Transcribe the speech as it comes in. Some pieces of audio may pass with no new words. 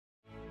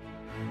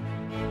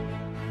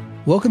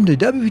Welcome to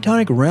WP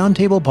Tonic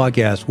Roundtable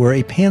Podcast, where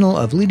a panel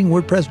of leading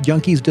WordPress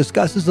junkies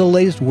discusses the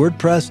latest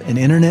WordPress and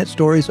internet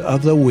stories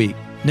of the week.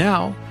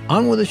 Now,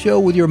 on with the show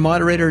with your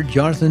moderator,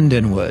 Jonathan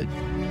Denwood.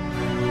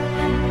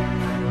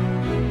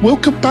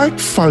 Welcome back,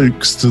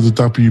 folks, to the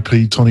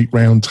WP Tonic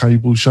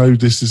Roundtable Show.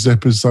 This is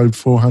episode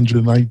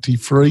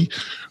 483.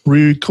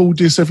 We record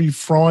this every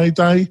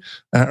Friday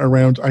at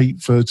around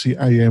 8:30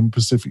 a.m.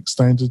 Pacific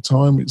Standard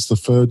Time. It's the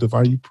 3rd of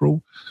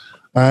April.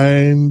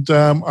 And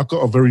I've got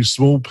a very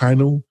small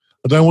panel.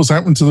 I don't know what's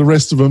happened to the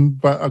rest of them,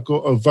 but I've got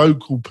a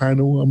vocal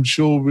panel. I'm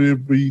sure we'll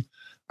be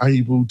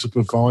able to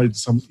provide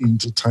some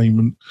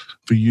entertainment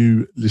for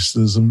you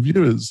listeners and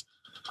viewers.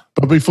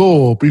 But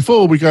before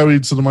we go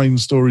into the main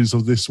stories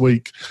of this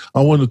week,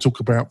 I want to talk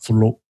about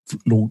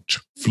launch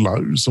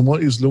flows. And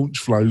what is launch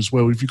flows?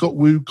 Well, if you've got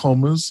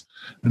WooCommerce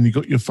and you've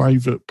got your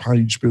favorite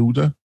page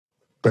builder,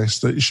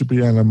 best it should be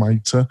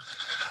Elementor.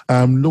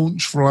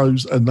 Launch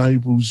flows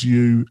enables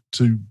you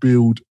to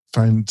build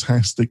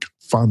fantastic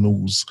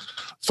funnels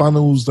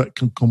that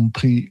can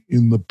compete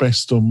in the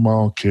best on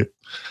market,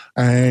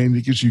 and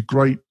it gives you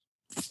great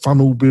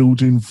funnel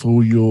building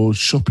for your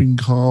shopping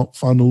cart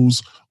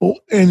funnels or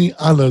any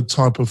other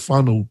type of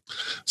funnel.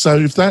 So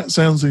if that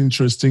sounds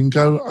interesting,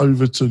 go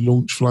over to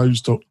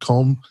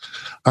launchflows.com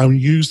and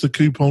use the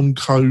coupon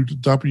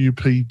code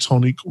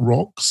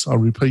WPTonicRocks. I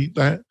repeat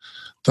that,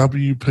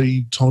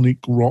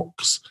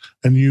 WPTonicRocks,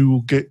 and you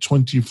will get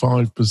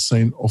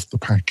 25% off the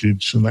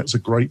package, and that's a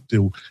great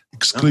deal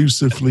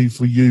exclusively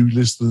for you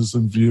listeners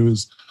and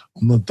viewers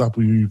on the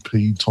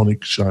WP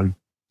Tonic show.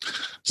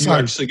 You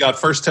actually got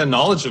first-hand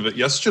knowledge of it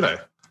yesterday.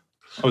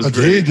 I was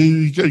very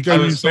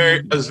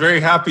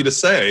happy to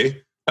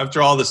say,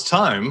 after all this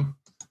time,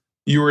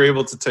 you were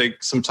able to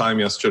take some time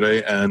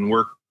yesterday and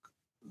work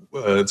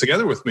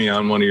together with me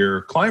on one of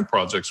your client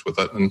projects with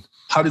it. And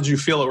how did you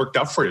feel it worked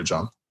out for you,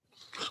 John?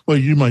 Well,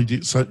 you made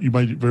it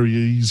very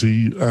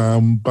easy,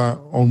 but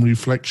on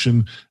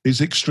reflection,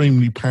 it's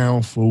extremely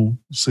powerful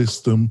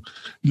system.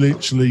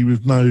 Literally,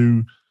 with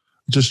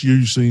just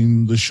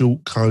using the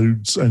short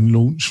codes and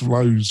launch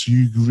flows,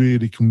 you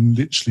really can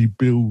literally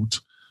build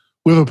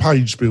with a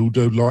page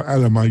builder like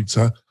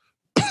Elementor.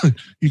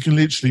 You can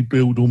literally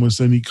build almost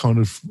any kind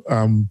of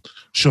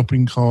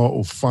shopping cart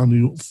or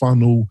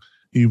funnel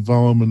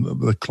environment that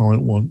the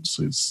client wants.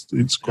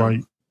 It's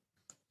great.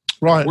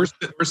 Right, we're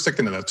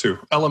sticking to that too.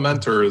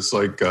 Elementor is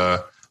like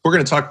we're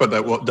going to talk about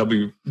that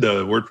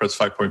the WordPress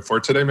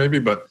 5.4 today, maybe,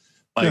 but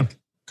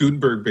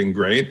Gutenberg being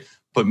great,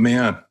 but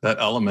man, that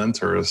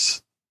Elementor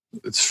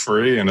it's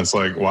free, and it's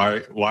like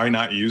why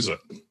not use it?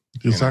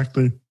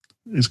 Exactly, you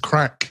know? It's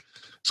crack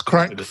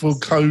for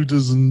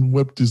coders and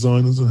web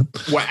designers.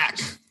 Whack.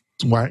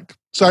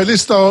 So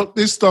let's start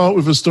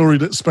with a story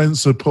that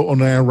Spencer put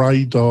on our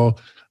radar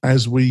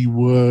as we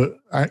were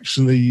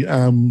actually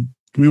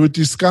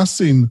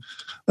discussing.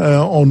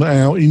 On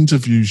our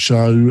interview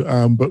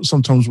show, but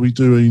sometimes we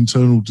do an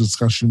internal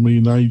discussion, me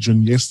and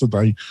Adrian.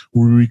 Yesterday,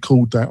 we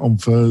record that on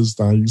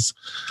Thursdays,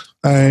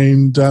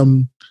 and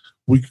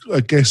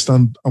a guest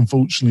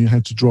unfortunately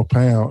had to drop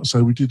out,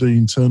 so we did an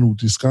internal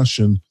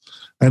discussion,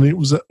 and it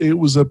was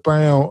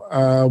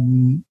about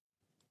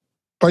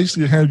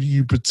basically how do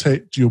you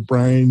protect your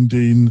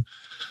branding,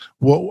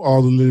 what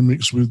are the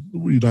limits with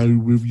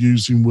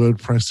using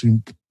WordPress,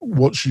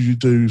 what should you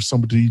do if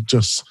somebody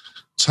just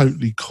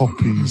totally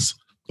copies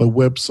a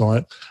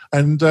website.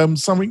 And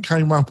something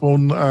came up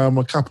on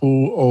a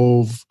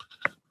couple of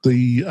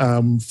the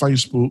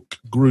Facebook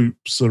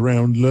groups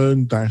around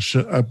LearnDash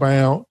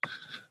about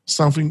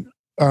something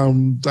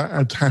that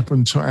had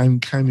happened to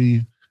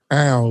Uncanny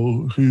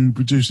Owl, who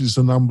produces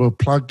a number of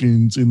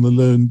plugins in the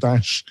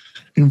LearnDash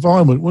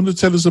environment. Want to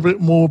tell us a bit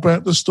more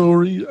about the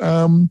story,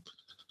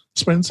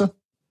 Spencer?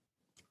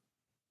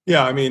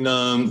 Yeah, I mean,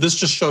 this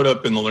just showed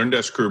up in the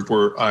LearnDash group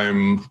where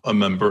I'm a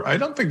member. I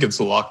don't think it's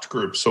a locked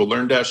group. So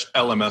LearnDash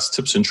LMS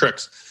tips and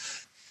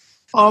tricks.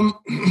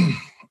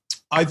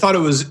 I thought it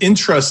was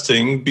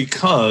interesting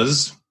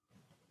because,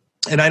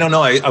 and I don't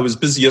know, I was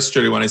busy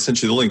yesterday when I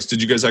sent you the links.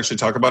 Did you guys actually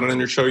talk about it on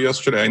your show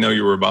yesterday? I know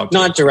you were about to.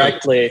 Not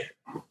directly.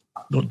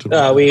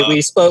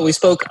 We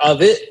spoke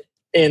of it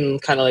in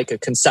kind of like a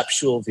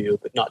conceptual view,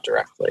 but not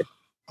directly.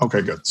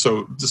 Okay, good.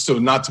 So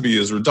not to be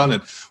as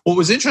redundant, what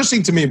was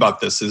interesting to me about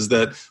this is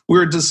that we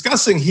were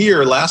discussing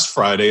here last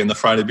Friday and the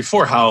Friday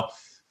before how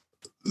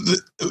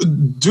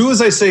do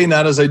as I say,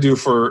 not as I do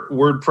for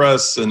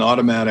WordPress and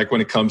Automattic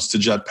when it comes to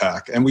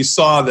Jetpack. And we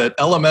saw that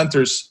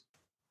Elementor's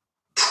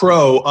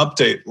Pro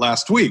update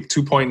last week,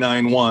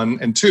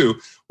 2.91 and 2,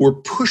 were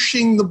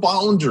pushing the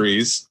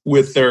boundaries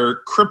with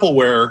their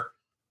crippleware.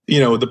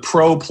 The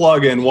Pro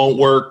plugin won't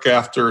work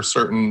after a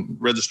certain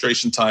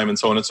registration time and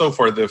so on and so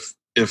forth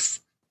if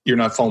you're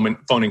not phoning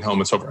home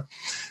and so forth.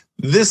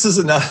 This is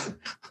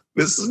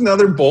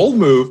another bold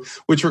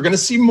move, which we're going to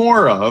see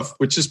more of,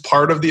 which is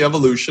part of the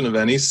evolution of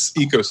any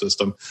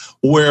ecosystem,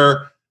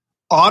 where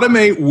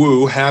Automate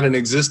Woo had an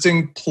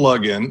existing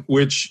plugin,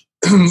 which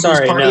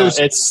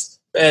it's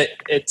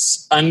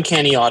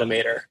Uncanny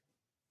Automator.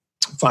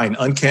 Fine,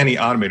 Uncanny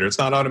Automator. It's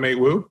not Automate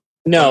Woo?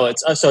 No,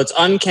 it's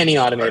Uncanny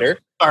Automator.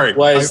 All right.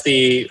 Was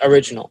the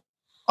original.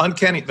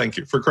 Uncanny. Thank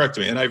you for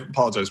correcting me, and I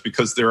apologize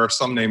because there are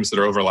some names that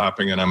are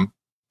overlapping, and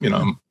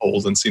I'm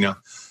old and senile.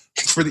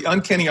 For the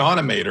Uncanny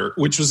Automator,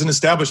 which was an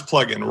established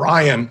plugin,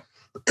 Ryan,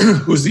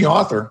 who's the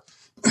author,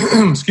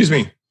 excuse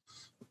me,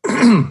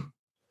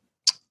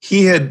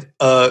 he had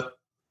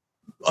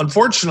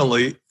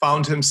unfortunately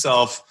found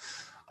himself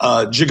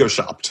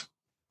Jigoshopped,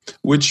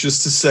 which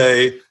is to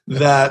say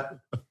that,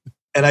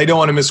 and I don't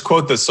want to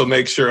misquote this, so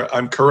make sure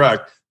I'm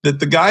correct, that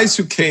the guys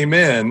who came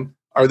in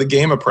are the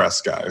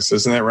GamePress guys,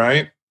 isn't that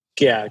right?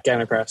 Yeah,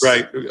 GamePress.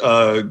 Right.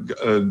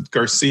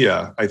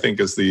 Garcia, I think,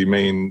 is the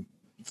main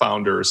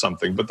founder or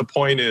something. But the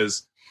point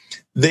is,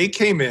 they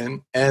came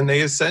in and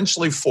they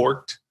essentially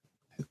forked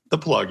the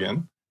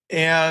plugin.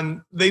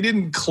 And they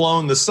didn't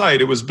clone the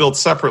site. It was built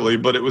separately,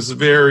 but it was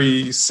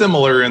very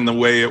similar in the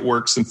way it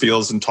works and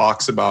feels and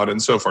talks about it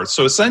and so forth.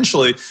 So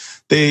essentially,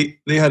 they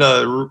had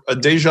a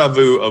deja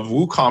vu of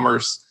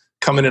WooCommerce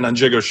coming in on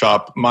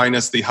Jigoshop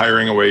minus the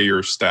hiring away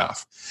your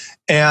staff.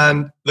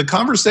 And the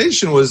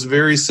conversation was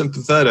very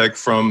sympathetic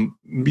from,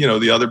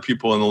 the other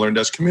people in the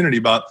LearnDash community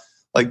about,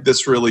 like,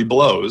 this really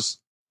blows.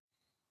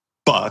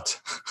 But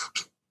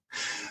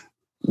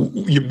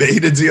you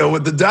made a deal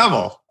with the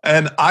devil.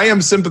 And I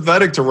am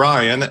sympathetic to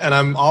Ryan. And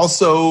I'm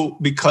also,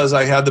 because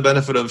I had the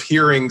benefit of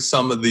hearing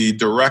some of the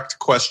direct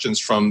questions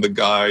from the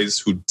guys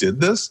who did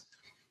this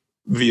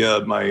via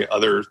my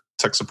other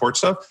tech support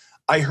stuff,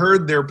 I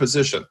heard their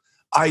position.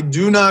 I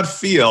do not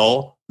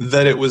feel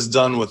that it was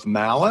done with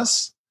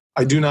malice.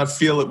 I do not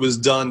feel it was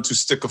done to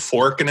stick a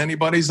fork in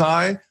anybody's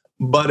eye,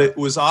 but it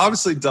was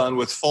obviously done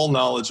with full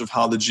knowledge of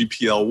how the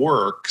GPL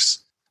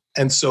works.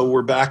 And so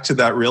we're back to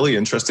that really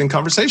interesting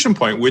conversation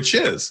point, which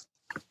is,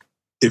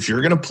 if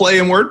you're going to play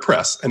in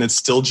WordPress and it's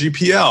still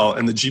GPL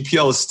and the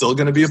GPL is still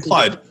going to be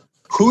applied,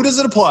 who does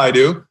it apply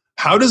to?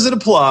 How does it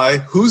apply?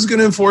 Who's going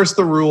to enforce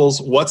the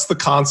rules? What's the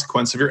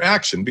consequence of your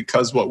action?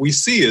 Because what we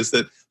see is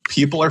that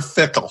people are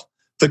fickle.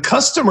 The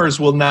customers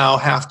will now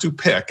have to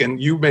pick,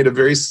 and you made a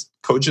very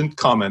cogent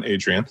comment,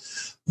 Adrian.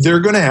 They're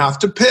going to have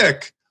to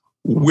pick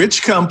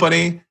which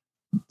company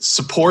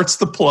supports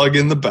the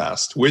plugin the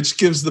best, which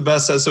gives the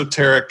best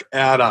esoteric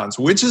add-ons,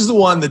 which is the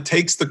one that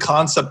takes the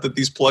concept that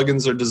these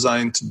plugins are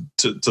designed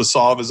to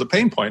solve as a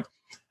pain point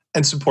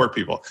and support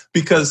people.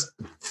 Because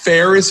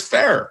fair is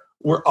fair.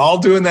 We're all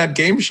doing that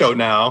game show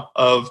now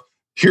of,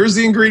 here's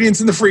the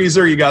ingredients in the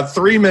freezer, you got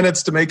 3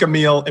 minutes to make a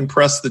meal,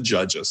 impress the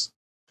judges.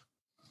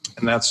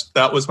 And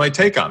that was my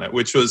take on it,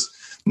 which was,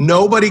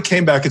 nobody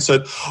came back and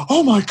said,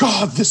 oh my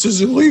God, this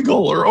is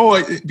illegal,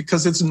 or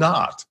because it's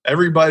not.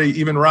 Everybody,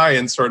 even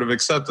Ryan, sort of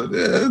accepted.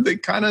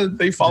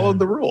 They followed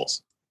the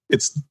rules.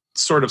 It's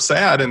sort of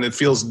sad and it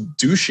feels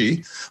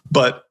douchey,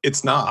 but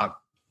it's not.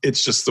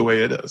 It's just the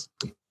way it is.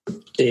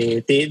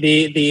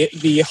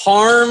 The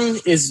harm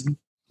is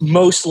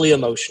mostly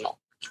emotional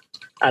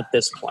at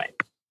this point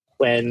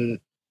when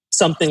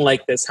something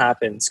like this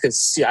happens,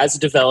 because as a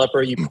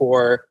developer, you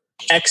pour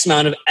X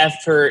amount of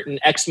effort and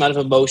X amount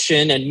of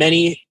emotion and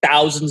many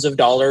thousands of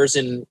dollars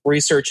in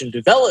research and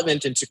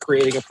development into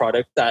creating a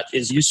product that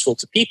is useful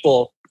to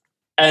people.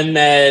 And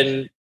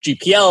then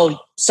GPL,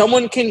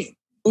 someone can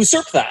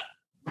usurp that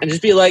and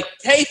just be like,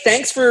 hey,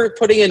 thanks for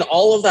putting in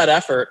all of that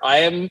effort. I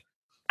am,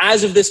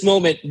 as of this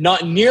moment,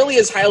 not nearly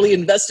as highly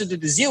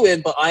invested as you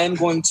in, but I am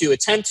going to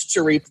attempt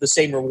to reap the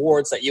same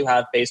rewards that you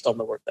have based on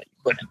the work that you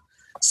put in.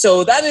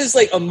 So that is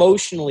like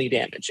emotionally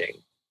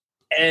damaging.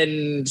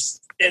 And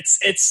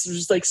it's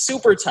just like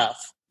super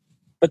tough,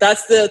 but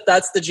that's the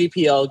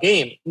GPL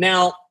game.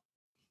 Now,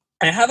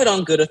 I have it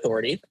on good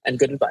authority and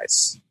good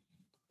advice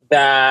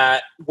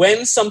that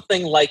when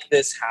something like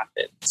this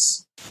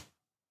happens,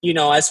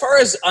 as far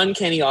as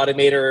Uncanny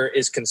Automator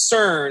is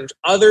concerned,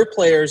 other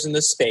players in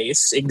the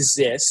space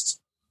exist,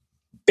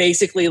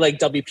 basically like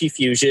WP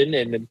Fusion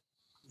and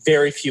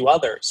very few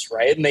others,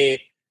 right?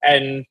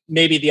 And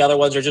maybe the other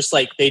ones are just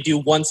like, they do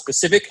one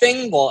specific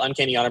thing, while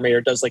Uncanny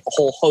Automator does like a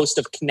whole host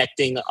of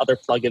connecting other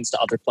plugins to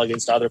other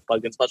plugins to other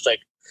plugins, much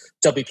like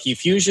WP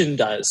Fusion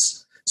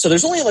does. So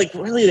there's only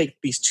really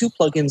these two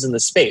plugins in the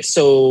space.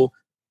 So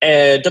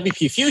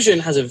WP Fusion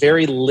has a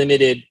very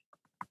limited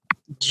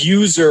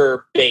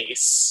user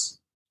base.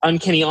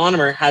 Uncanny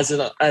Automator has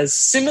a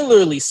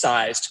similarly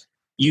sized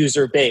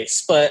user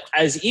base. But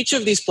as each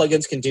of these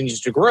plugins continues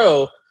to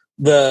grow,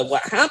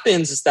 what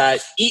happens is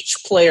that each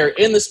player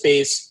in the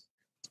space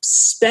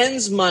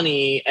spends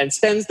money and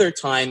spends their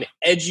time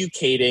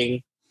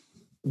educating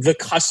the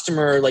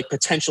customer, like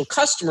potential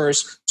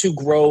customers, to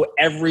grow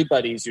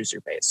everybody's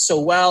user base. So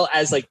while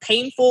as like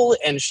painful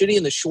and shitty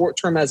in the short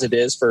term as it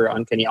is for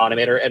Uncanny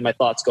Automator, and my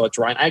thoughts go out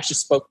to Ryan, I actually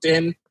spoke to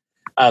him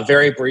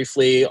very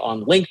briefly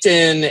on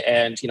LinkedIn,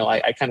 and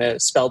I kind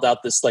of spelled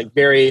out this like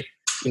very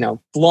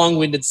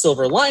long-winded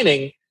silver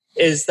lining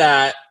is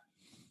that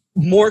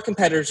more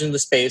competitors in the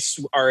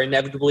space are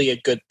inevitably a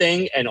good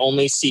thing and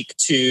only seek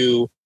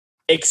to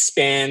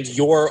expand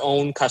your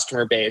own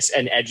customer base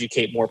and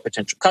educate more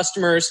potential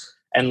customers.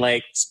 And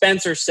like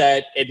Spencer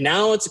said,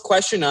 now it's a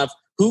question of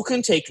who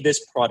can take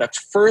this product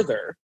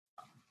further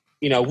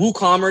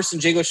WooCommerce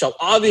and Jago Shop,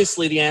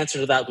 obviously the answer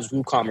to that was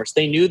WooCommerce.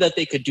 They knew that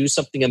they could do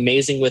something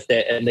amazing with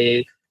it, and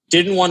they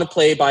didn't want to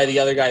play by the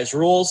other guy's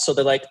rules. So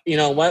they're like, you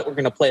know what, we're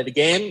going to play the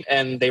game.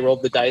 And they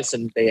rolled the dice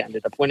and they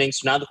ended up winning.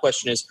 So now the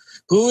question is,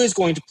 who is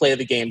going to play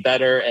the game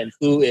better and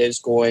who is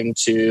going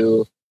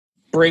to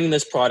bring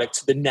this product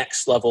to the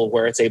next level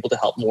where it's able to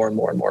help more and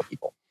more and more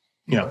people?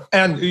 Yeah.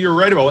 And you're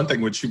right about one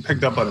thing, which you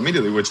picked up on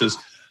immediately, which is,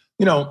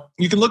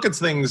 you can look at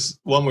things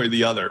one way or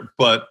the other,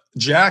 but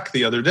Jack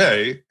the other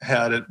day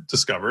had it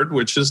discovered,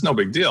 which is no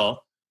big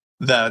deal,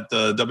 that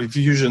the WP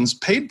Fusion's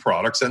paid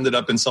products ended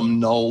up in some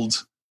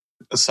nulled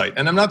site.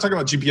 And I'm not talking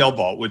about GPL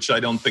Vault, which I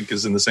don't think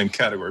is in the same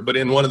category, but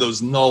in one of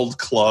those nulled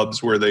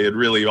clubs where they had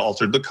really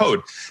altered the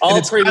code.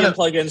 All premium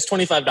plugins,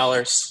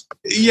 $25.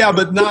 Yeah,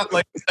 but not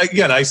like,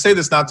 again, I say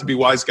this not to be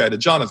wise guy to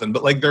Jonathan,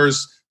 but like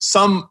there's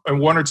some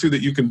and one or two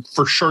that you can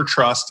for sure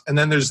trust, and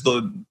then there's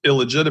the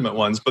illegitimate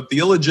ones. But the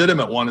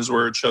illegitimate one is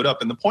where it showed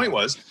up. And the point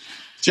was,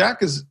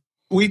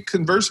 we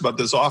converse about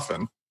this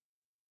often.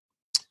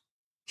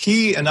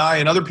 He and I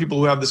and other people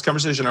who have this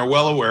conversation are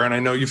well aware, and I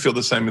know you feel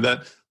the same,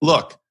 that,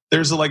 look,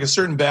 there's a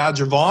certain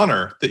badge of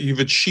honor that you've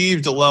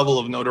achieved a level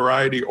of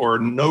notoriety or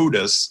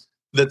notice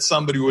that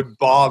somebody would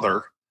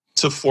bother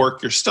to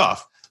fork your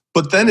stuff.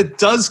 But then it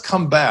does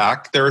come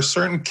back. There are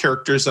certain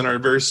characters in our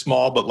very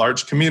small but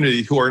large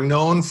community who are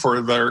known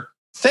for their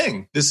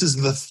thing. This is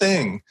the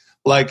thing,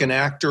 like an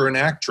actor and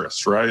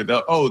actress, right?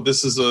 Oh,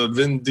 this is a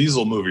Vin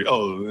Diesel movie.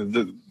 Oh,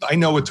 I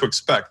know what to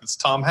expect. It's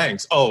Tom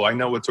Hanks. Oh, I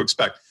know what to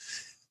expect.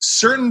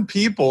 Certain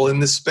people in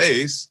this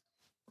space,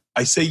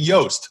 I say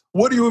Yoast.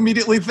 What do you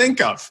immediately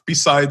think of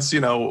besides,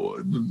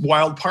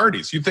 wild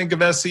parties? You think of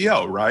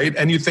SEO, right?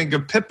 And you think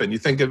of Pippin, you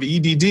think of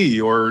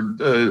EDD or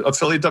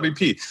Affiliate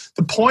WP.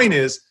 The point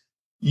is,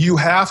 you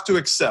have to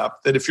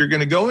accept that if you're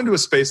going to go into a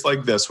space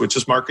like this, which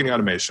is marketing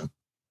automation,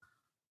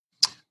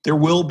 there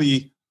will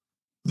be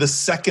the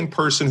second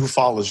person who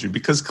follows you,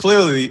 because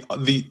clearly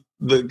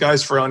the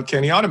guys for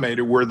Uncanny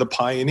Automated were the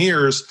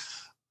pioneers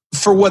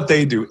for what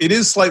they do. It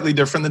is slightly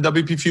different than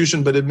WP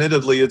Fusion, but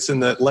admittedly, it's in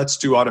the let's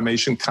do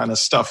automation kind of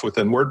stuff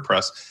within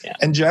WordPress. Yeah.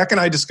 And Jack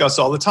and I discuss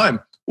all the time,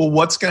 well,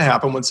 what's going to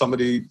happen when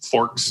somebody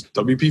forks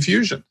WP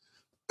Fusion?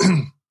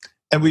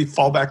 And we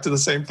fall back to the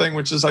same thing,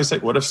 which is I say,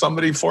 what if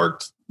somebody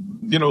forked,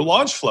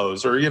 launch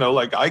flows? Or,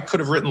 I could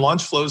have written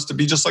launch flows to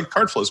be just like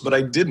cart flows, but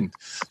I didn't.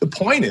 The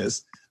point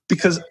is,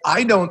 because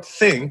I don't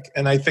think,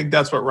 and I think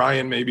that's what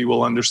Ryan maybe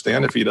will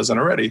understand if he doesn't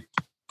already,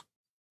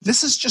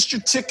 this is just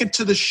your ticket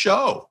to the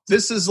show.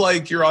 This is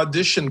like your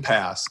audition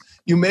pass.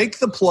 You make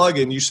the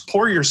plugin, you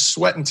pour your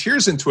sweat and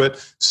tears into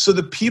it so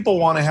that people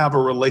want to have a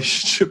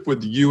relationship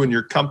with you and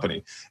your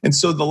company. And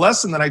so the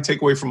lesson that I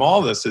take away from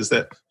all this is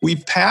that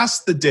we've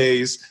passed the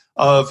days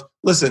of,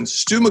 listen,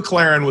 Stu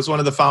McLaren was one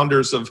of the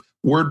founders of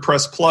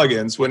WordPress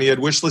plugins when he had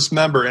Wishlist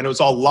Member, and it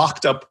was all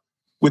locked up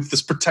with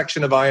this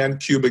protection of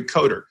IonCube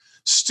Encoder.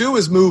 Stu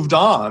has moved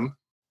on,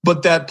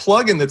 but that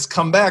plugin that's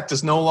come back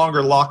is no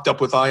longer locked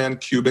up with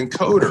IonCube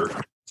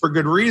Encoder for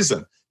good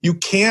reason. You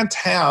can't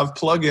have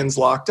plugins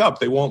locked up.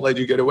 They won't let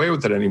you get away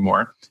with it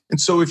anymore. And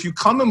so if you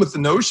come in with the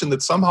notion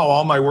that somehow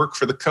all my work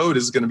for the code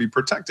is going to be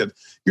protected,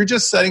 you're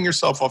just setting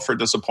yourself up for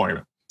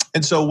disappointment.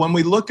 And so when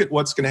we look at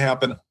what's going to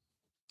happen,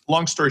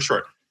 long story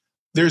short,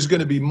 there's going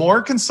to be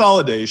more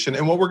consolidation.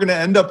 And what we're going to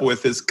end up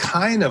with is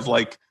kind of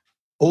like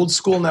old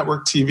school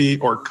network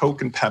TV or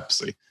Coke and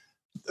Pepsi,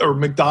 or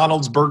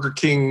McDonald's, Burger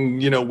King,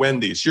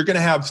 Wendy's. You're going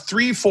to have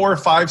 3, 4,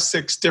 5,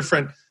 6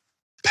 different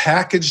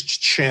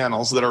packaged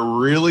channels that are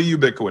really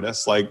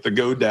ubiquitous, like the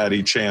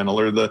GoDaddy channel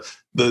or the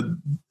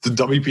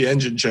WP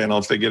Engine channel,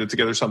 if they get it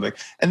together, something.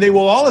 And they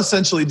will all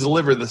essentially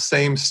deliver the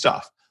same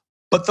stuff,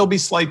 but there'll be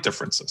slight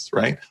differences,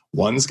 right?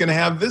 One's going to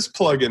have this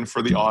plugin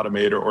for the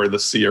Automator or the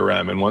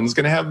CRM, and one's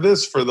going to have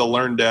this for the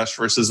LearnDash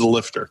versus the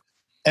Lifter.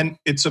 And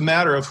it's a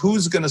matter of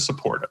who's going to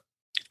support it.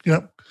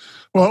 Yep.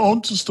 Well,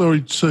 on to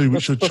story 2,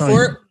 which should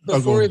change.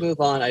 Before we move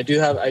on, I do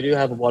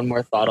have one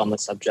more thought on the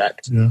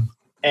subject. Yeah.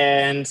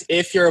 And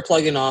if you're a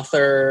plugin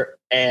author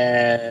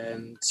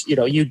and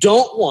you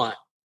don't want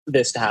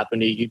this to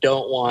happen to you, you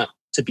don't want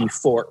to be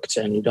forked,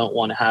 and you don't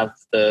want to have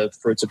the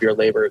fruits of your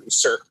labor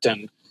usurped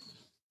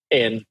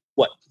and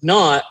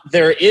whatnot,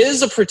 there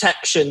is a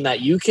protection that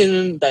you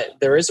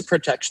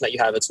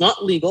have. It's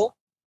not legal.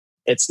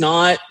 It's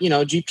not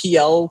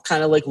GPL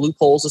kind of like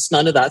loopholes. It's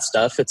none of that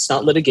stuff. It's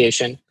not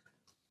litigation.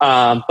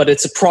 But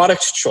it's a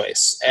product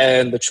choice.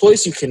 And the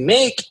choice you can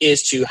make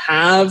is to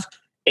have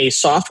a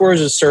software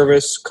as a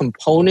service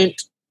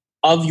component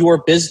of your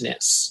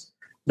business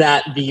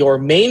that your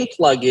main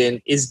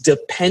plugin is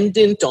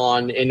dependent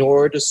on in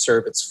order to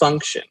serve its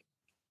function.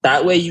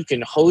 That way you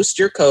can host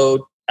your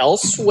code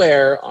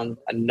elsewhere on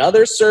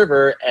another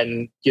server,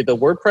 and the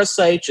WordPress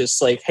site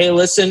just like, hey,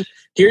 listen,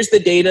 here's the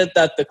data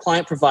that the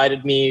client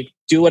provided me.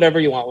 Do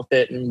whatever you want with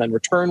it, and then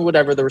return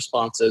whatever the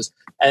response is.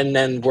 And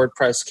then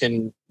WordPress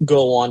can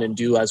go on and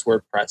do as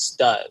WordPress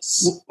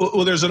does.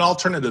 Well, there's an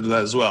alternative to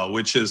that as well,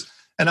 which is,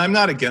 and I'm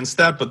not against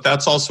that, but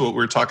that's also what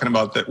we're talking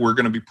about, that we're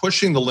going to be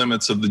pushing the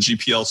limits of the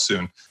GPL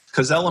soon.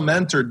 because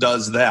Elementor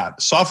does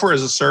that. Software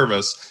as a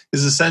service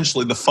is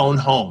essentially the phone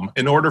home.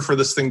 In order for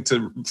this thing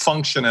to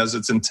function as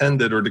it's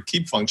intended or to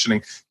keep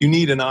functioning, you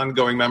need an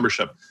ongoing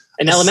membership.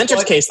 In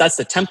Elementor's case, that's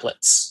the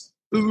templates.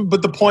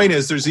 But the point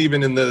is, there's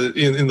even in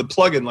the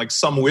plugin like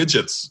some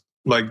widgets,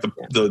 like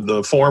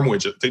the form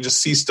widget, they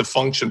just cease to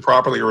function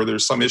properly, or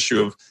there's some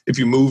issue of if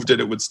you moved it,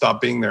 it would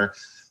stop being there.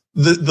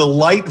 The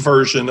light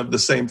version of the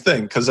same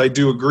thing, because I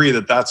do agree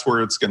that that's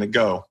where it's going to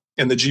go,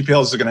 and the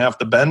GPLs are going to have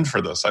to bend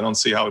for this. I don't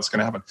see how it's going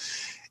to happen.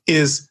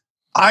 Is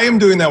I am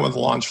doing that with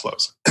launch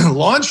flows.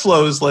 Launch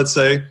flows, let's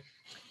say,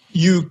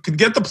 you could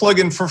get the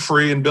plugin for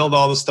free and build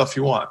all the stuff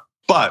you want,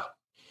 but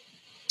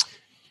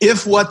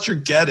if what you're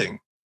getting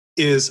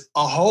is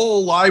a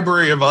whole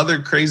library of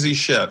other crazy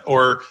shit,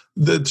 or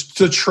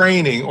the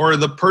training, or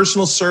the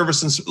personal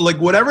service, and like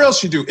whatever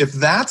else you do, if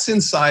that's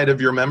inside of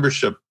your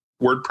membership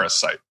WordPress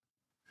site,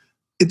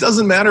 it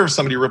doesn't matter if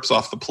somebody rips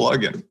off the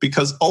plugin,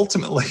 because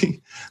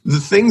ultimately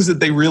the things that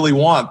they really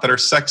want that are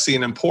sexy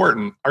and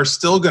important are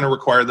still going to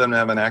require them to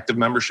have an active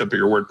membership at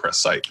your WordPress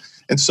site.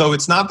 And so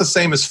it's not the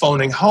same as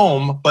phoning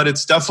home, but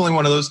it's definitely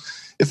one of those.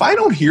 If I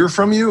don't hear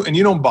from you and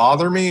you don't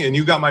bother me and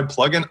you got my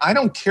plugin, I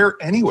don't care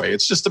anyway.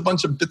 It's just a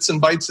bunch of bits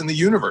and bytes in the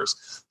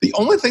universe. The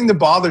only thing that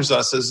bothers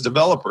us as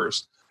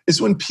developers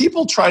is when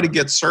people try to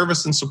get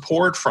service and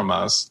support from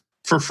us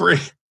for free.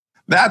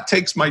 That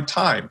takes my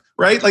time,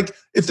 right? Like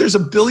if there's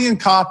 1 billion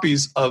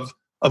copies of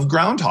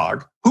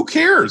Groundhog, who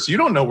cares? You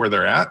don't know where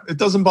they're at. It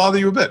doesn't bother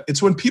you a bit.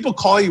 It's when people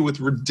call you with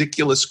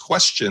ridiculous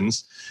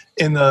questions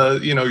in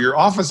your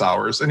office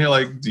hours, and you're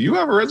like, do you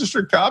have a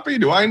registered copy?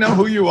 Do I know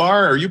who you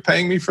are? Are you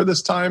paying me for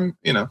this time?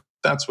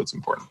 That's what's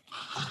important.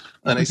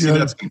 And I see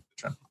that's going to be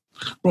the trend.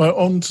 Right,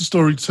 on to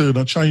story 2, and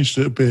I changed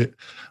it a bit.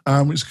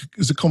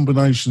 It's a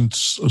combination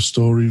of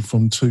story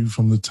from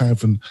the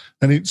tavern,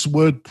 and it's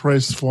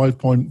WordPress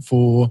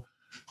 5.4.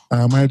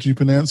 How do you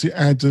pronounce it?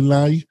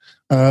 Adelaide.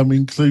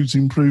 Includes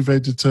improved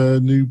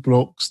editor, new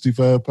blocks,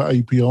 developer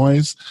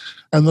APIs,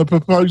 and the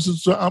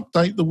proposals to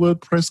update the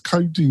WordPress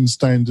coding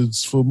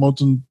standards for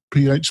modern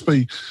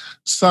PHP.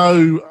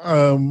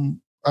 So,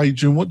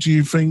 Adrian, what do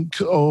you think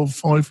of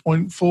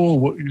 5.4?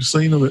 What have you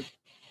seen of it?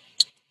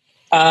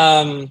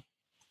 I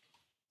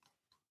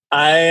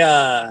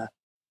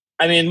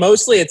mean,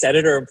 mostly it's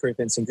editor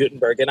improvements in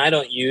Gutenberg, and I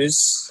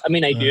use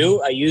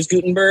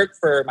Gutenberg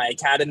for my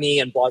academy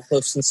and blog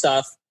posts and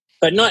stuff,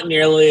 but not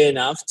nearly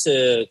enough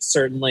to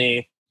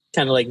certainly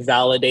kind of like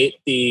validate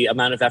the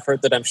amount of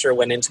effort that I'm sure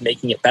went into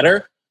making it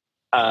better,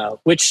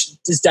 which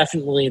is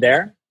definitely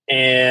there.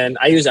 And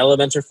I use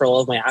Elementor for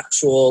all of my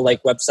actual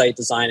like website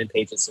design and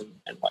pages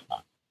and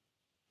whatnot.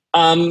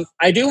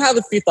 I do have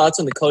a few thoughts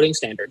on the coding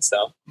standards,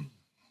 though.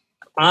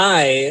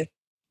 I,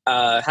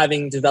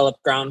 having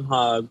developed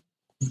Groundhog,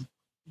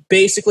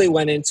 basically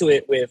went into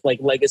it with like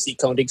legacy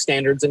coding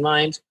standards in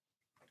mind,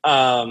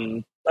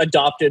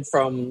 adopted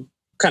from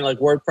kind of like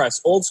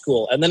WordPress old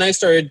school. And then I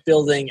started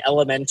building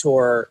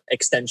Elementor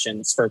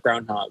extensions for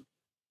Groundhog.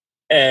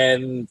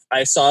 And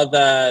I saw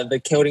the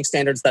coding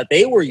standards that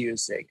they were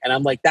using. And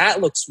I'm like,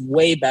 that looks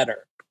way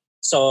better.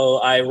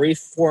 So I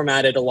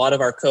reformatted a lot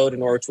of our code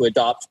in order to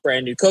adopt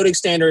brand new coding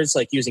standards,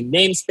 like using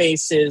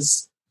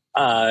namespaces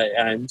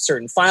and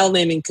certain file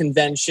naming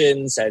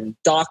conventions and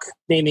doc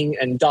naming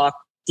and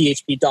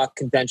PHP doc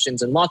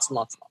conventions and lots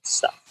of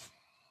stuff.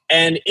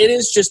 And it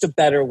is just a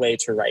better way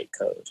to write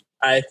code.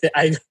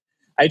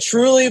 I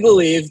truly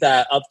believe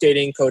that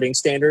updating coding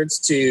standards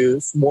to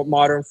more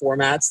modern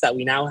formats that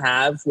we now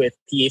have with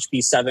PHP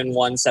 7.1,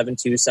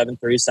 7.2, 7.3,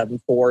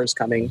 7.4 is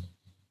coming,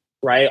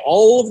 right?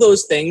 All of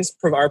those things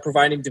are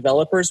providing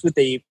developers with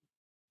a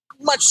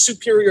much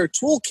superior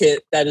toolkit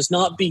that is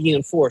not being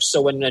enforced.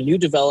 So when a new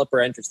developer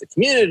enters the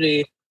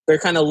community, they're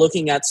kind of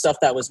looking at stuff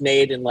that was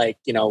made in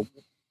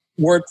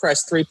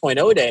WordPress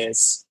 3.0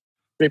 days,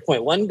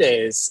 3.1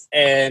 days.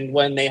 And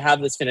when they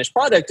have this finished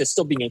product, it's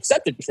still being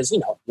accepted because,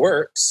 it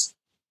works.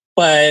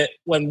 But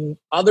when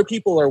other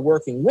people are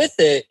working with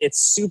it, it's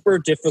super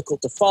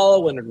difficult to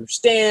follow and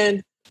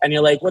understand. And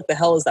you're like, what the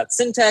hell is that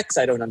syntax?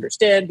 I don't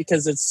understand,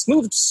 because it's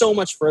moved so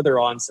much further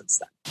on since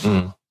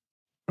then.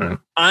 Right.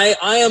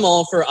 I am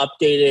all for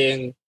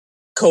updating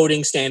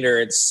coding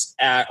standards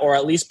or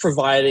at least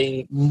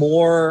providing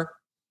more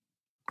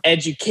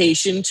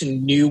education to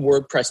new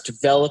WordPress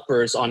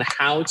developers on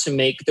how to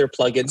make their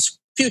plugins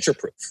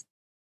future-proof.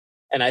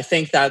 And I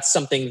think that's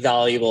something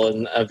valuable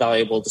and a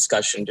valuable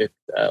discussion to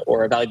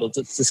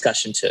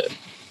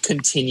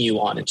continue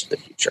on into the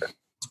future.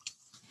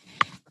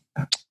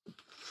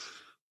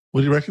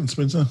 What do you reckon,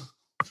 Spencer?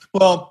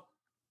 Well,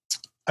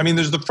 I mean,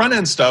 there's the front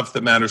end stuff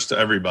that matters to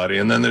everybody,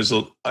 and then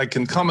I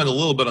can comment a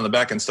little bit on the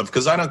back end stuff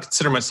because I don't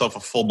consider myself a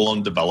full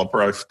blown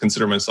developer. I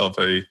consider myself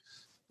a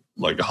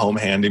home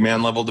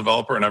handyman level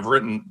developer, and I've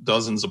written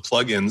dozens of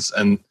plugins,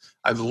 and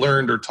I've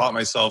learned or taught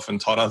myself and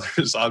taught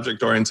others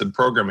object oriented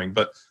programming,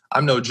 but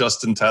I'm no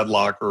Justin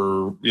Tadlock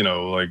or,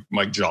 like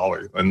Mike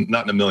Jolly, and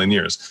not in a million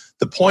years.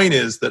 The point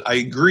is that I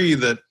agree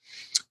that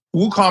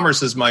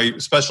WooCommerce is my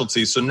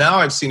specialty. So now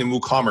I've seen in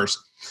WooCommerce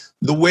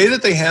The way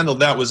that they handled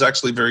that was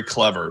actually very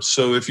clever.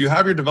 So if you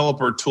have your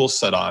developer tool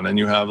set on and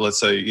you have, let's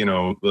say,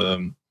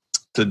 to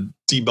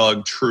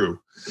debug true,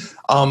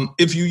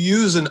 if you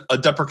use a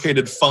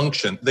deprecated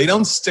function, they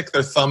don't stick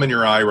their thumb in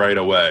your eye right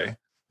away.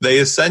 They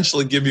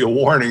essentially give you a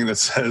warning that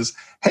says,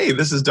 hey,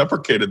 this is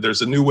deprecated.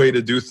 There's a new way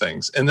to do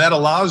things. And that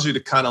allows you to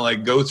kind of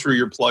like go through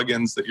your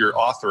plugins that you're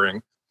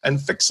authoring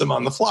and fix them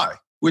on the fly,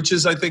 which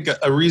is, I think,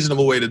 a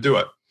reasonable way to do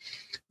it.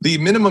 The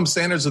minimum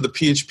standards of the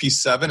PHP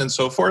 7 and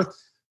so forth,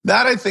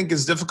 that I think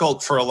is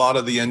difficult for a lot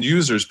of the end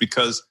users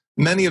because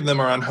many of them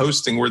are on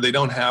hosting where they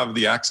don't have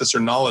the access or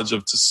knowledge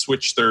of to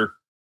switch their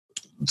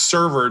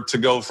server to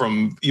go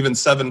from even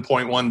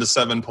 7.1 to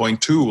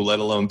 7.2, let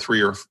alone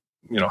 3 or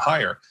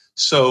higher.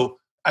 So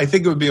I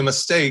think it would be a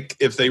mistake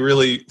if they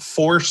really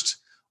forced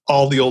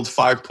all the old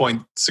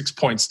 5.6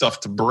 point stuff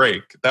to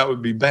break. That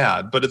would be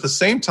bad. But at the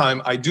same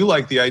time, I do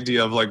like the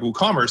idea of like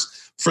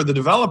WooCommerce for the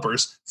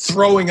developers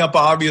throwing up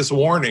obvious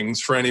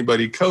warnings for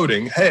anybody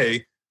coding.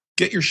 Hey,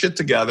 get your shit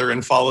together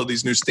and follow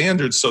these new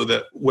standards so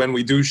that when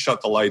we do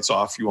shut the lights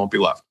off, you won't be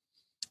left.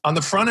 On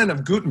the front end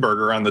of Gutenberg,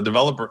 or on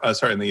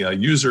the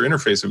user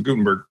interface of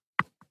Gutenberg,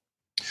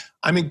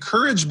 I'm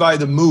encouraged by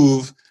the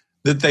move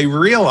that they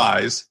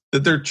realize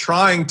that they're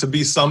trying to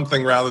be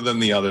something rather than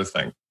the other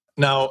thing.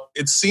 Now,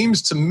 it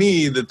seems to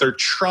me that they're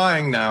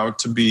trying now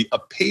to be a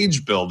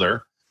page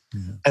builder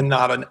and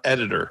not an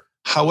editor.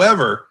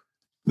 However,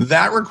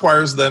 that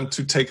requires them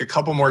to take a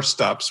couple more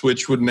steps,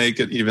 which would make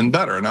it even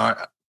better. Now,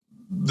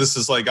 this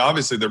is like,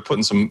 obviously, they're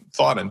putting some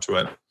thought into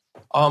it.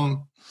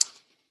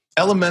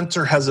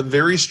 Elementor has a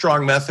very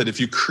strong method if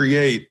you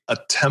create a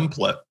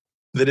template,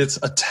 that it's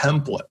a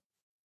template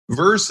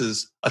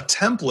versus a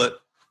template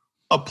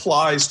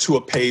applies to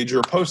a page or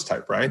a post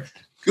type, right?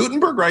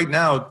 Gutenberg right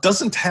now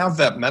doesn't have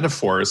that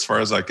metaphor as far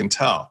as I can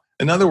tell.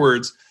 In other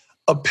words,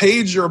 a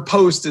page or a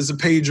post is a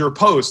page or a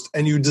post,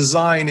 and you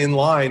design in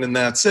line and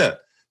that's it.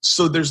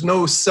 So there's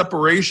no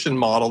separation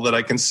model that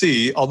I can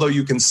see, although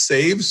you can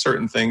save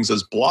certain things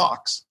as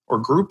blocks or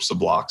groups of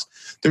blocks.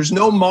 There's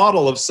no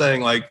model of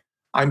saying like,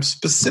 I'm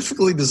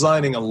specifically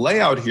designing a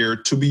layout here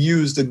to be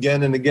used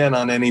again and again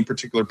on any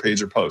particular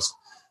page or post.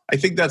 I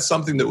think that's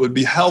something that would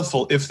be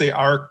helpful if they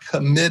are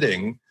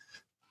committing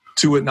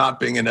to it not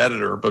being an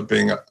editor, but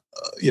being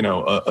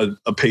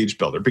a page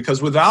builder.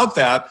 Because without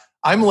that,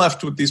 I'm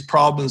left with these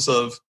problems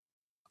of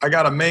I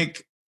got to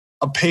make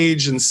a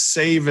page and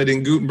save it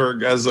in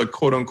Gutenberg as a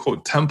quote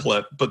unquote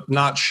template, but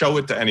not show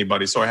it to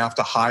anybody. So I have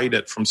to hide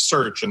it from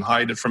search and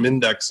hide it from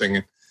indexing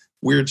and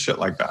weird shit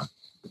like that.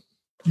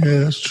 Yeah,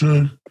 that's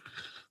true.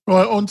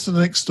 Right, on to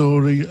the next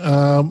story,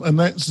 and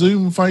that's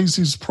Zoom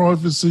faces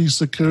privacy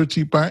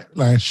security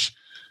backlash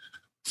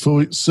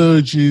for its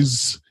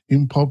surges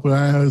in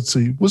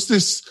popularity. Was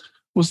this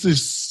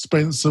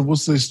Spencer?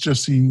 Was this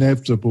just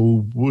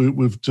inevitable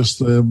with just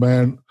the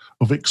amount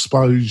of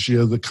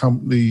exposure the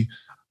company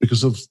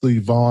because of the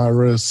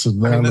virus?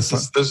 And this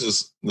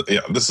is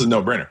a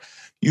no-brainer.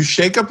 You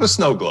shake up a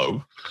snow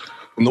globe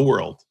in the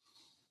world,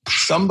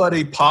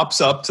 somebody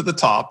pops up to the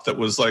top that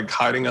was like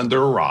hiding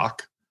under a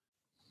rock,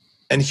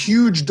 and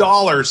huge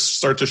dollars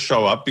start to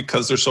show up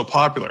because they're so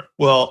popular.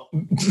 Well,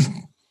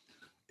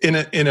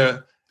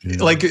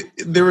 like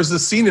there was a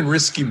scene in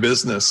Risky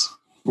Business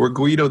where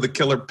Guido the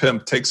killer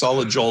pimp takes all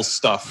of Joel's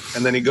stuff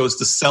and then he goes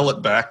to sell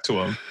it back to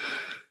him,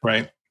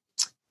 right?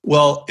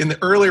 Well, in the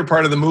earlier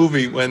part of the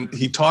movie, when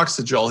he talks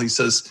to Joel, he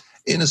says,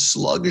 in a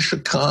sluggish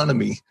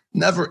economy,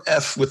 never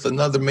F with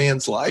another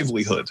man's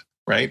livelihood,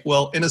 right?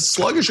 Well, in a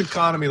sluggish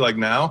economy like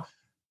now,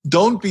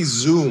 don't be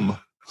Zoom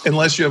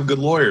unless you have good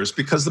lawyers,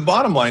 because the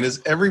bottom line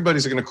is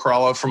everybody's going to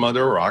crawl out from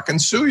under a rock and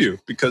sue you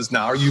because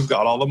now you've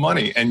got all the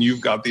money and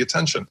you've got the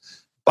attention.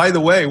 By the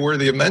way,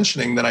 worthy of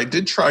mentioning that I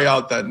did try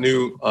out that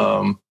new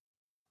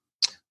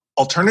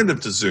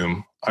alternative to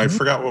Zoom. I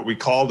forgot what we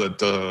called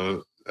it.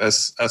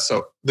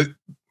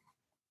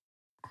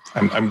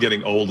 I'm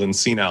getting old and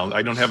senile.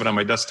 I don't have it on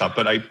my desktop,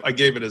 but I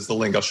gave it as the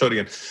link. I'll show it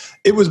again.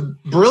 It was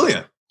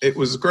brilliant. It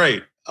was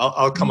great.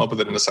 I'll come up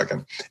with it in a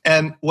second.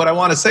 And what I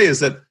want to say is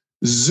that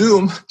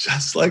Zoom,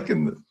 just like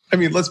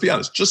let's be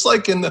honest, just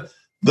like in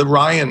the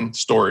Ryan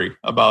story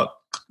about,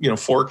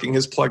 forking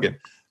his plugin,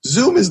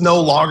 Zoom is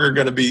no longer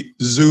going to be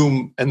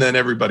Zoom and then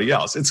everybody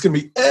else. It's going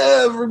to be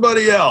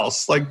everybody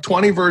else, like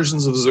 20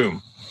 versions of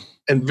Zoom,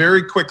 and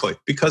very quickly,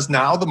 because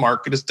now the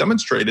market has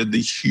demonstrated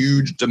the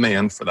huge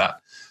demand for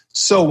that.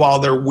 So while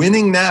they're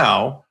winning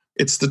now,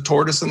 it's the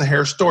tortoise and the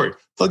hare story.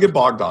 They'll get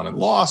bogged down in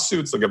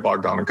lawsuits. They'll get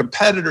bogged down in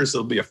competitors.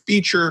 There'll be a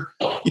feature,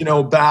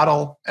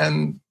 battle,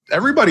 and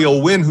everybody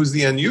will win who's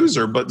the end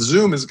user, but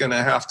Zoom is going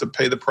to have to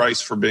pay the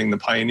price for being the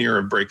pioneer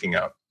of breaking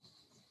out.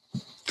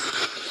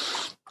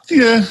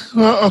 Yeah,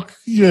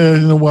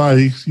 in a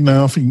way, I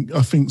think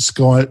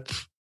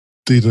Skype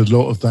did a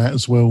lot of that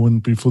as well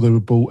before they were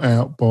bought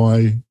out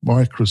by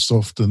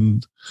Microsoft,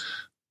 and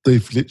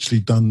they've literally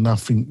done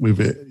nothing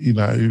with it.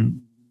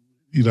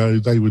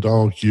 They would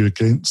argue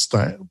against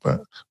that.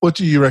 But what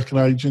do you reckon,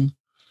 Adrian?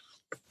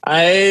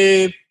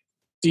 I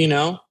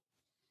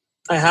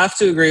I have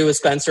to agree with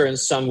Spencer in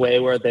some way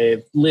where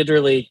they've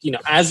literally,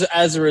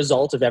 as a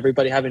result of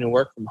everybody having to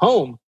work from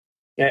home,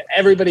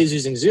 everybody's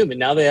using Zoom, and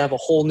now they have a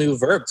whole new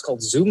verb. It's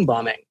called Zoom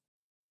bombing,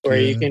 where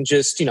you can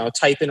just,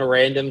 type in a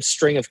random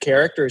string of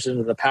characters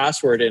into the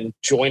password and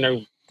join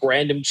a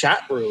random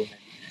chat room.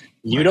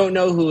 You don't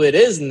know who it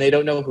is, and they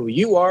don't know who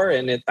you are,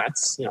 and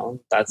that's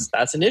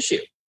an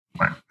issue.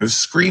 Right. It's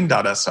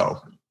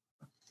screen.so.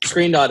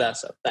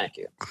 Screen.so. Thank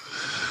you.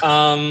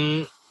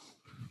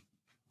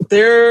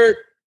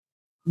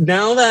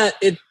 Now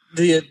that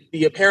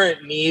the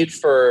apparent need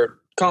for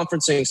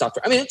conferencing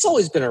software, I mean, it's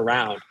always been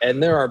around,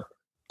 and there are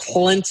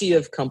plenty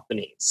of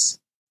companies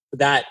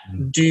that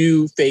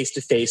do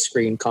face-to-face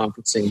screen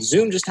conferencing.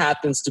 Zoom just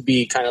happens to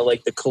be kind of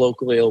like the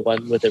colloquial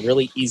one with a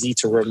really easy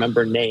to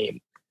remember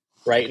name,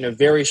 right? And a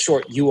very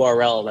short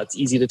URL that's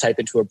easy to type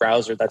into a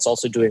browser that's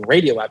also doing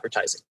radio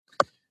advertising.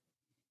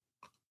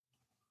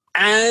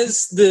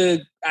 As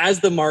the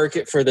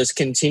market for this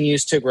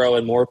continues to grow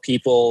and more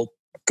people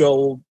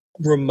go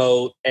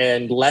remote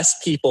and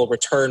less people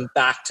return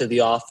back to the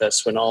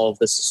office when all of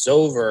this is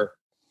over,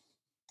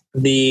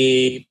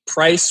 the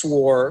price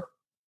war,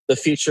 the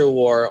feature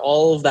war,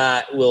 all of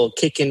that will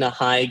kick into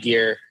high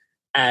gear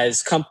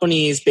as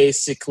companies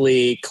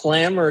basically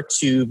clamor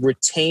to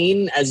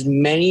retain as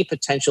many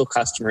potential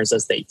customers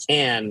as they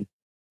can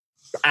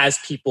as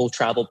people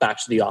travel back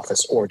to the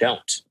office or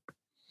don't.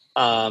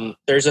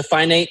 There's a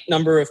finite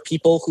number of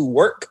people who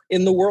work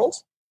in the world,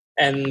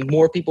 and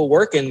more people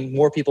work and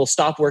more people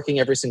stop working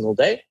every single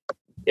day.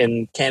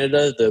 In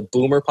Canada, the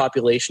boomer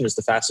population is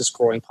the fastest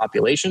growing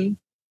population.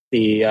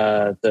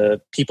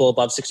 The people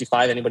above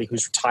 65, anybody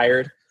who's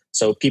retired,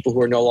 so people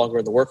who are no longer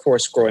in the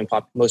workforce,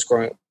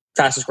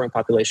 fastest growing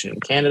population in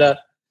Canada.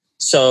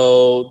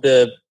 So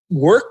the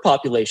work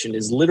population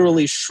is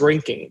literally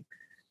shrinking.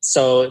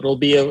 So it'll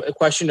be a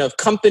question of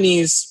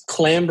companies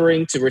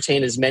clamoring to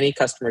retain as many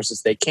customers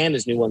as they can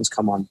as new ones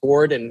come on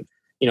board, and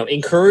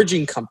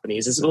encouraging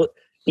companies.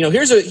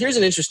 Here's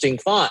an interesting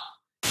thought.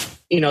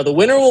 The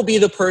winner will be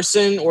the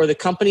person or the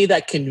company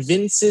that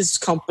convinces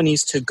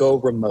companies to go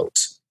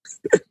remote.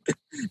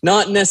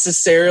 Not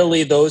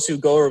necessarily those who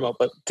go remote,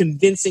 but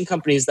convincing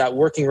companies that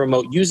working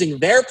remote using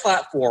their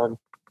platform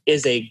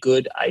is a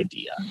good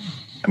idea.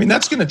 I mean,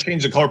 that's going to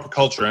change the corporate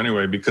culture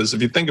anyway, because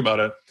if you think about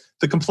it,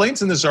 the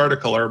complaints in this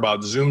article are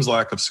about Zoom's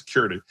lack of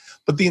security.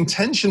 But the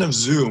intention of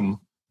Zoom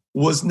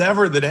was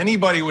never that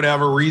anybody would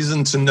have a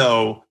reason to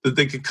know that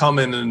they could come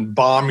in and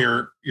bomb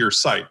your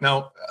site.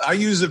 Now, I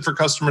use it for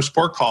customer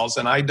support calls,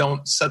 and I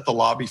don't set the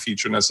lobby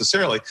feature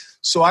necessarily.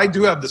 So I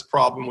do have this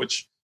problem,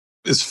 which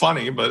is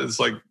funny, but it's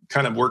like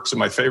kind of works in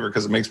my favor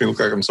because it makes me look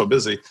like I'm so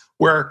busy,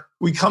 where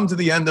we come to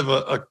the end of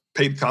a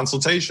paid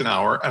consultation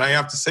hour, and I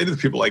have to say to the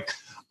people, like,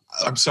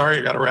 I'm sorry,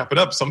 I got to wrap it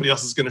up. Somebody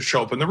else is going to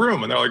show up in the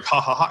room. And they're like,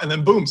 ha, ha, ha. And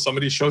then boom,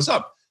 somebody shows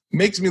up.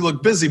 Makes me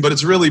look busy, but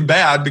it's really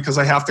bad because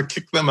I have to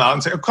kick them out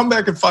and say, oh, come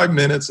back in 5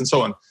 minutes and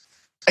so on.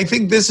 I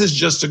think this is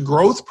just a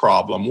growth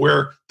problem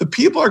where the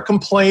people are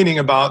complaining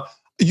about,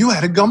 you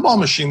had a gumball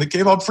machine that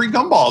gave out free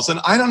gumballs.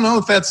 And I don't know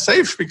if that's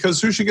safe because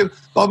who should get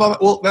blah, blah, blah.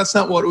 Well, that's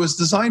not what it was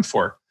designed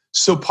for.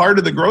 So part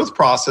of the growth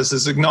process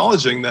is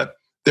acknowledging that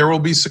there will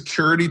be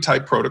security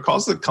type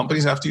protocols that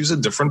companies have to use a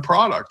different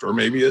product, or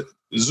maybe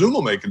Zoom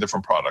will make a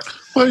different product.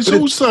 Well,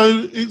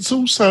 it's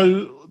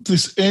also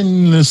this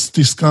endless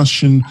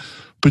discussion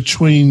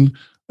between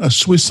a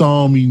Swiss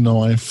Army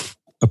knife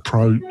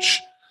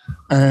approach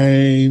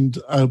and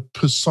a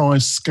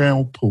precise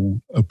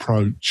scalpel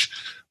approach,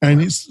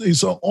 and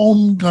it's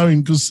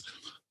ongoing because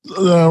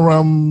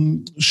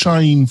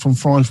Shane from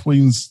Five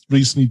Wings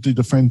recently did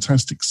a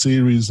fantastic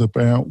series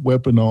about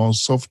webinar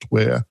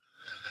software,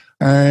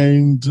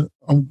 and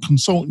I'm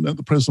consulting at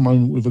the present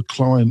moment with a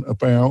client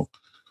about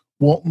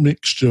what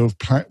mixture of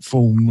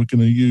platform we're going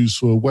to use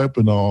for a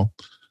webinar.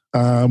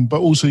 But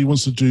also he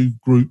wants to do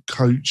group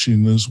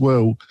coaching as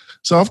well.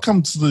 So I've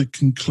come to the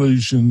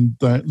conclusion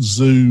that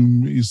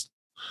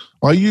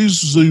I use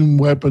Zoom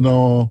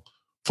webinar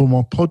for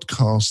my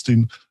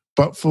podcasting,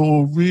 but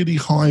for really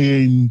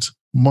high-end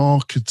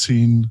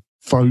marketing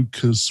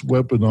focused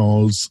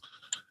webinars,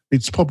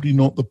 it's probably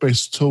not the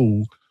best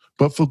tool.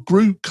 But for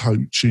group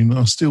coaching,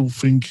 I still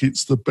think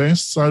it's the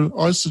best. So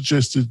I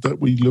suggested that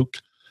we look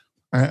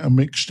at a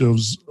mixture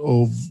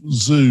of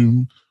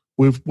Zoom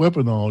with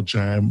Webinar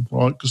Jam,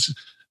 right? Because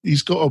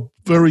he's got a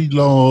very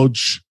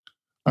large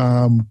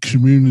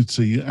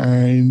community,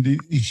 and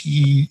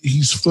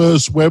his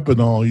first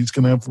webinar, he's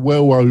going to have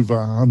well over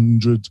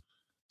 100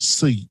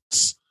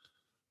 seats.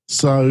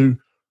 So,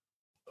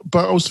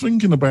 but I was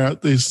thinking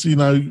about this,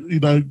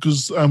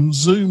 because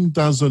Zoom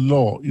does a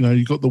lot.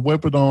 You've got the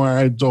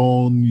webinar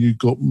add-on, you've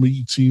got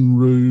meeting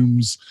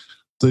rooms,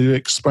 they're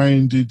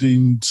expanded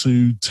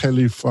into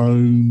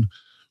telephone,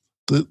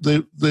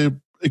 they're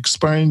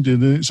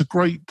expanded, and it's a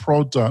great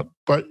product,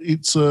 but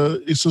it's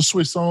a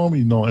Swiss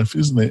Army knife,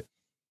 isn't it?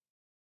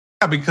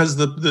 Yeah, because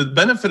the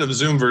benefit of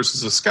Zoom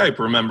versus a Skype,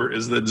 remember,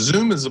 is that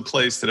Zoom is a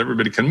place that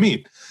everybody can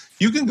meet.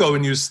 You can go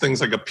and use things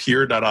like a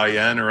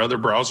peer.in or other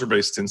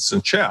browser-based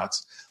instant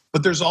chats,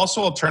 but there's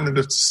also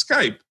alternatives to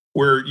Skype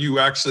where you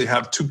actually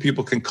have two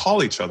people can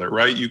call each other,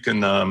 right? You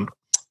can, I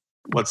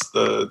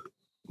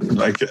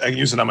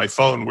use it on my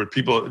phone where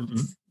people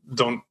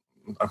don't,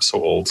 I'm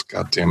so old,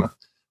 God damn it.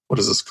 What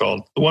is this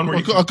called? The one where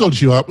I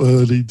got you up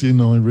early,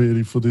 didn't I,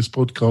 really, for this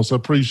podcast? I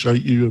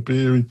appreciate you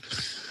appearing.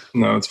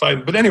 No, it's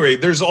fine. But anyway,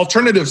 there's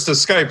alternatives to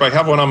Skype. I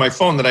have one on my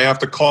phone that I have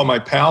to call my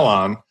pal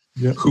on,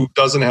 who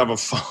doesn't have a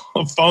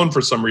phone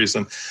for some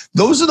reason.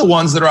 Those are the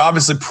ones that are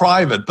obviously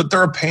private, but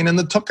they're a pain in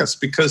the tuchus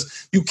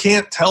because you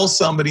can't tell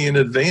somebody in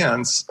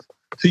advance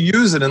to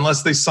use it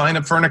unless they sign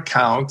up for an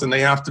account and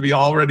they have to be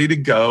all ready to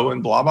go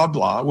and blah, blah,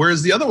 blah.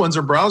 Whereas the other ones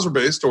are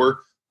browser-based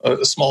or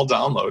a small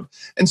download.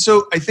 And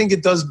so I think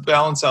it does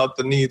balance out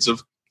the needs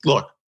of,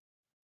 look,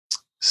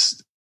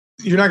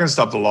 you're not going to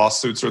stop the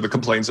lawsuits or the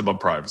complaints about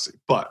privacy,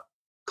 but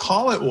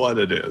call it what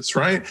it is,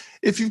 right?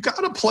 If you've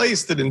got a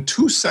place that in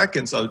 2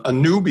 seconds a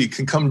newbie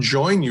can come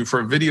join you for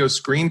a video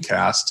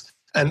screencast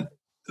and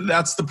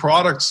that's the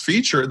product's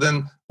feature,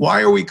 then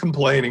why are we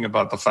complaining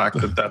about the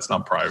fact that that's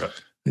not private?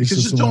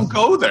 Because just don't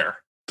go there.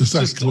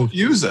 Exactly. Just don't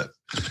use it.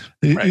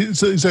 Right?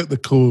 It's at the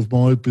core of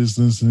my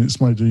business, and it's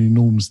made an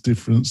enormous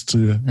difference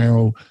to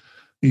how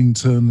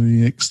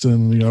internally,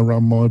 externally I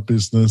run my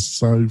business.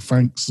 So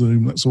thanks,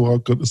 Zoom. That's all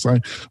I've got to say.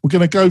 We're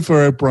going to go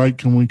for our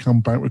break, and when we come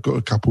back, we've got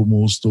a couple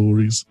more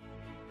stories.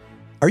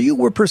 Are you a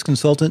WordPress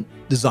consultant,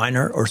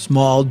 designer, or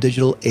small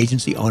digital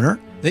agency owner?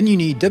 Then you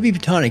need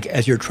WP Tonic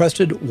as your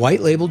trusted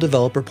white label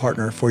developer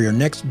partner for your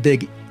next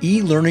big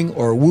e-learning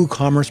or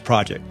WooCommerce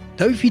project.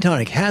 WP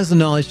Tonic has the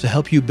knowledge to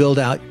help you build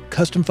out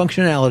custom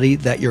functionality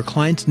that your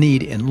clients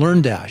need in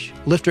LearnDash,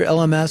 Lifter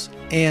LMS,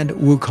 and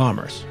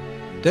WooCommerce.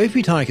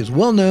 WP Tonic is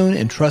well known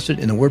and trusted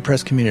in the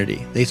WordPress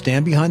community. They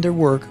stand behind their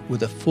work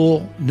with a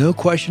full, no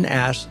question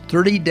asked,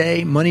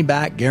 30-day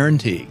money-back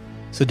guarantee.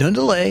 So don't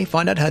delay.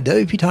 Find out how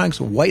WP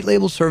Tonic's white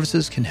label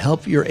services can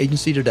help your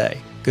agency today.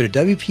 Go to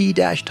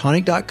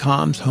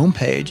WP-Tonic.com's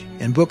homepage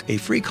and book a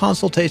free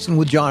consultation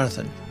with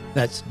Jonathan.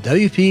 That's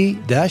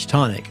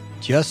WP-Tonic,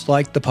 just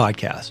like the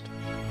podcast.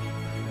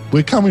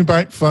 We're coming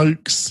back,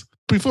 folks.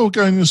 Before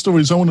going into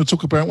stories, I want to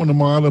talk about one of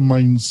my other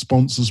main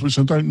sponsors, which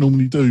I don't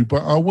normally do,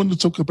 but I want to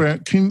talk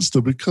about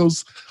Kinsta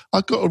because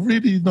I got a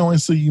really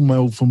nice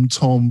email from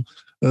Tom,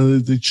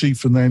 the Chief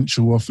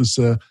Financial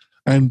Officer,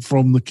 and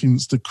from the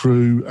Kinsta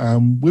crew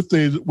with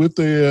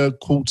their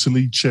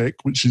quarterly check,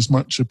 which is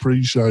much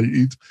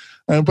appreciated.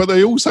 But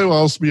they also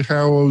asked me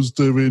how I was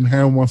doing,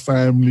 how my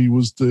family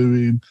was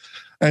doing,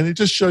 and it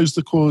just shows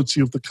the quality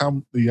of the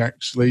company,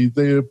 actually.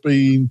 They've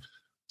been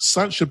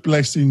such a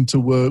blessing to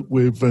work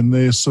with, and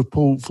their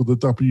support for the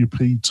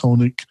WP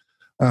Tonic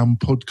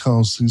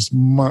podcast is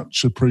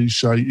much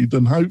appreciated.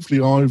 And hopefully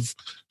I've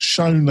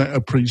shown that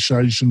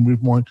appreciation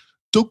with my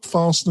Doug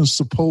Fastener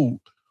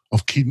support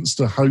of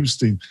Kinsta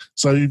hosting.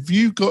 So if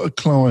you've got a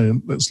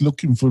client that's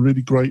looking for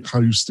really great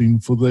hosting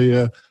for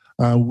their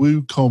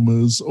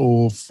WooCommerce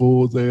or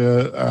for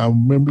their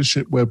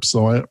membership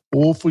website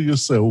or for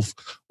yourself,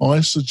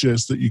 I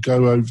suggest that you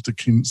go over to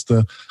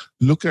Kinsta,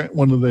 look at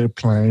one of their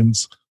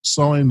plans,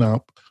 sign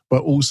up,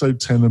 but also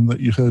tell them that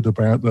you heard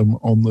about them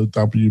on the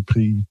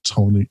WP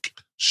Tonic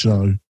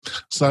show.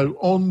 So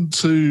on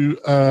to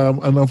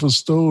another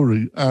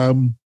story.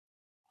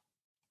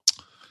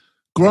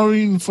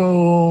 Growing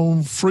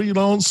from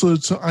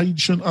Freelancer to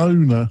Agent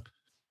Owner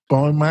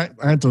by Matt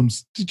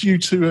Adams. Did you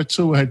two at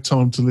all had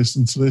time to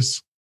listen to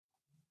this?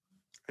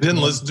 I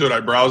didn't listen to it.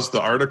 I browsed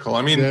the article.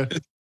 I mean,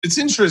 it's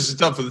interesting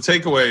stuff. The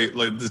takeaway,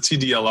 like the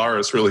TDLR,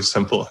 is really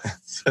simple.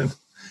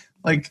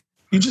 Like,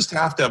 you just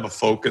have to have a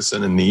focus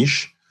and a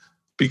niche,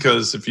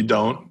 because if you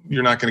don't,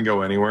 you're not going to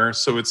go anywhere.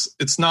 So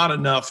it's not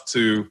enough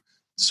to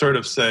sort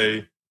of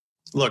say,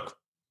 look,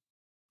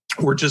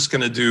 we're just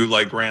going to do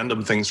like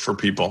random things for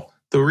people.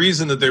 The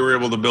reason that they were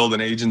able to build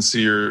an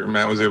agency, or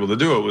Matt was able to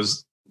do it,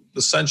 was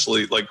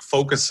essentially like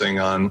focusing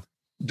on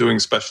doing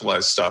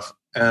specialized stuff.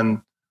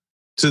 And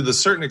to the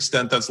certain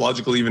extent, that's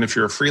logical, even if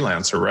you're a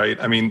freelancer, right?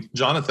 I mean,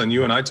 Jonathan,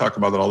 you and I talk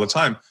about it all the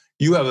time.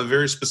 You have a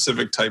very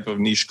specific type of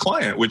niche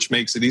client, which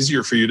makes it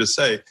easier for you to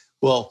say,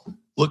 well,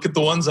 look at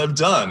the ones I've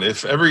done.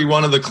 If every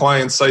one of the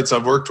client sites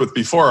I've worked with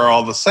before are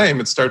all the same,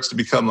 it starts to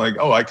become like,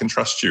 oh, I can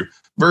trust you.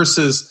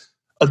 Versus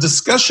a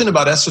discussion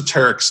about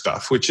esoteric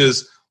stuff, which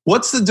is,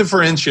 what's the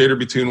differentiator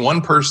between one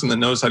person that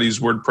knows how to use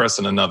WordPress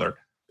and another?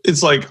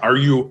 It's like, are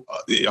you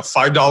a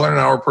 $5 an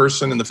hour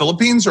person in the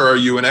Philippines, or are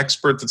you an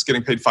expert that's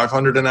getting paid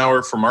 $500 an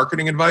hour for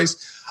marketing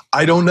advice?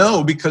 I don't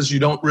know, because you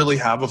don't really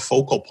have a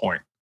focal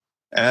point.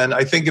 And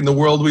I think in the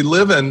world we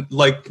live in,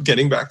 like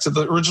getting back to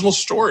the original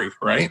story,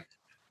 right?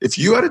 If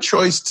you had a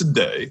choice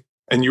today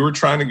and you were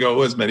trying to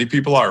go, as many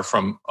people are,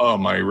 from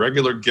my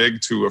regular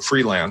gig to a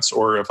freelance,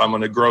 or if I'm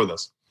going to grow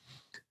this,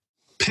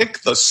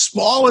 pick the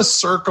smallest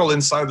circle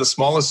inside the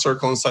smallest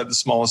circle inside the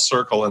smallest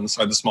circle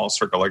inside the smallest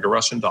circle, like a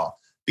Russian doll.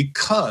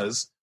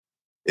 Because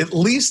at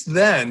least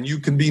then you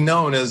can be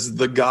known as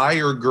the guy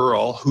or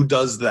girl who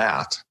does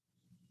that.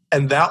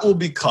 And that will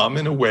become,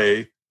 in a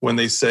way, when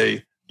they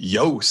say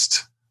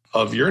Yoast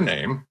of your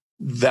name,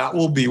 that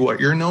will be what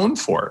you're known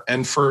for.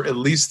 And for at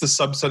least the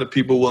subset of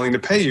people willing to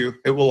pay you,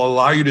 it will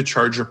allow you to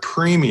charge a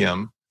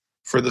premium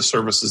for the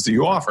services that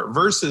you offer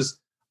versus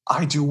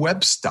I do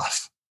web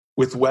stuff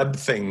with web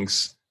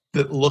things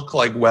that look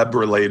like web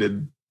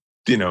related,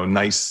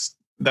 nice.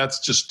 That's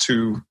just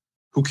too,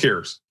 who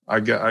cares? I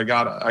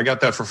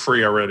got that for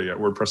free already at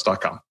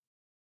WordPress.com.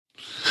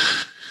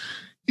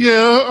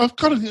 Yeah,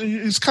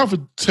 it's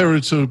covered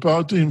territory, but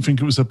I didn't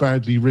think it was a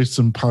badly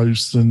written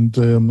post. And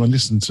I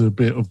listened to a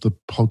bit of the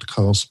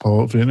podcast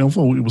part of it, and I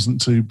thought it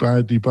wasn't too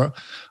badly. But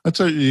I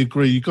totally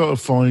agree. You got to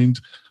find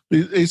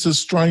it's a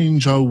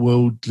strange old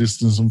world,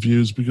 listeners and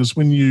viewers, because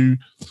when you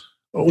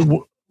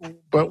are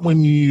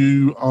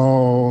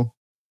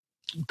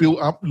built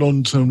up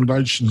long-term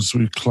relations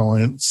with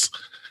clients,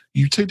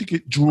 you tend to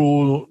get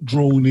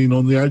drawn in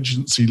on the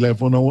agency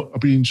level. And I'll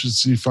be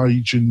interested if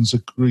Adrian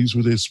agrees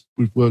with this,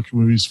 with working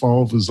with his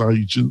father's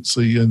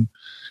agency and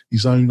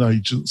his own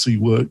agency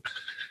work.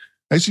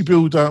 As you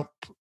build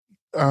up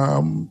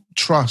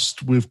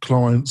trust with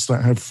clients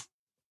that have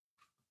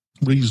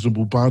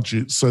reasonable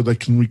budgets so they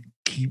can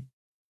keep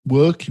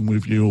working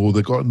with you, or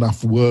they've got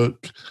enough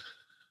work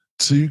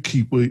to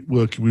keep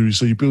working with you,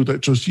 so you build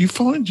that trust, you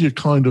find you're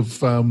kind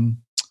of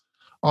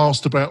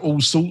asked about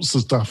all sorts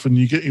of stuff and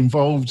you get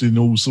involved in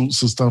all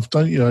sorts of stuff,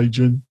 don't you,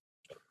 Adrian?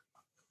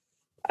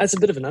 That's a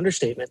bit of an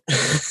understatement.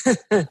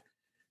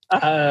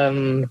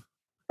 For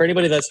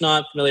anybody that's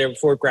not familiar,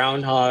 before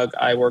Groundhog,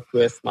 I worked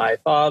with my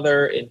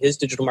father in his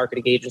digital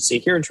marketing agency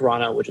here in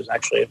Toronto, which is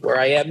actually where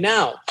I am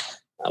now.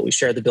 We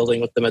share the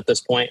building with them at this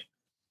point.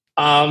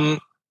 I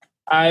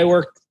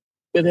worked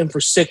with him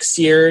for 6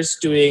 years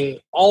doing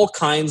all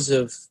kinds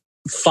of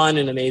fun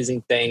and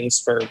amazing things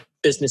for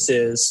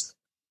businesses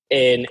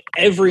in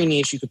every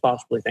niche you could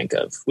possibly think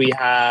of. We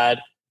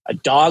had a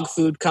dog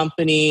food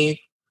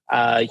company,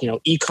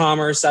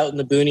 e-commerce out in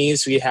the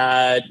boonies. We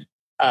had,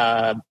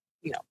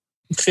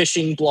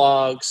 fishing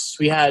blogs.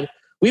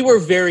 We were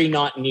very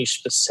not niche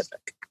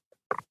specific.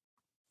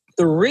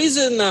 The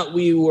reason that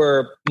we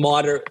were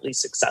moderately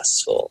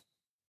successful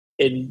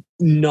in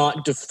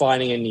not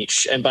defining a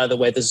niche, and by the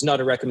way, this is not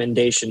a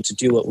recommendation to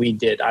do what we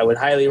did. I would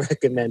highly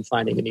recommend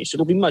finding a niche.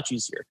 It'll be much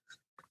easier.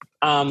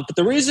 But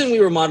the reason we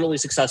were moderately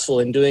successful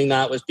in doing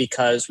that was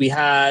because we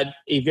had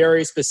a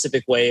very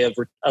specific way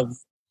of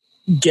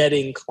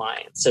getting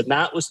clients. And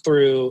that was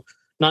through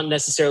not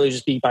necessarily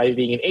just by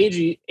being an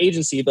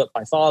agency, but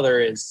my father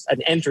is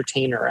an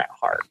entertainer at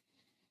heart.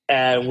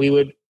 And we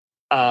would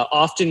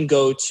often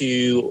go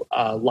to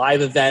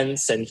live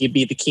events, and he'd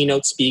be the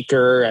keynote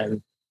speaker.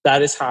 And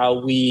that is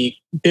how we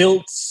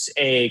built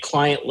a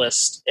client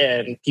list,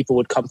 and people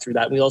would come through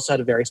that. We also had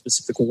a very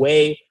specific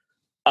way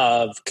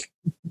of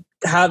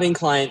having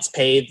clients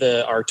pay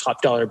our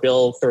top dollar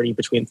bill,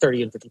 between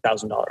 $30,000 and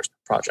 $50,000 per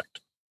project.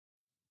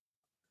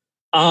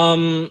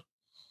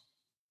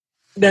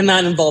 Then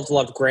that involved a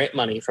lot of grant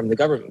money from the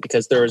government,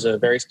 because there was a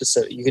very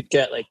specific, you could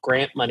get like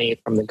grant money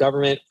from the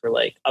government for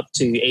like up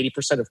to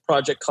 80% of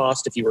project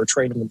cost if you were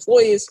training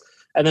employees.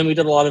 And then we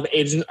did a lot of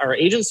our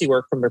agency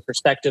work from the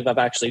perspective of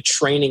actually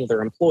training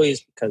their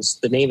employees, because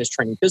the name is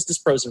Training Business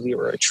Pros and we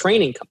were a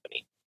training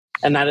company.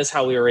 And that is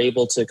how we were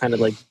able to kind of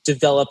like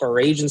develop our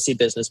agency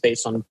business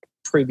based on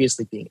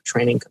previously being a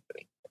training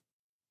company.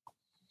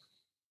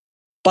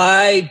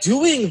 By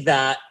doing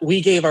that, we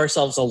gave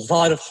ourselves a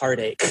lot of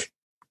heartache.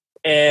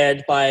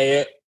 And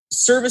by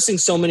servicing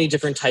so many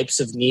different types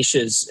of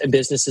niches and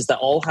businesses that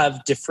all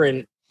have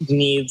different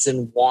needs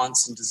and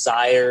wants and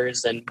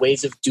desires and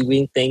ways of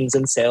doing things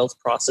and sales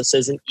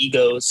processes and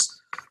egos,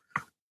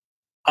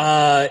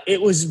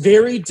 it was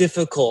very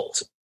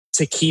difficult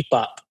to keep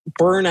up.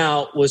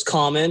 Burnout was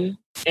common,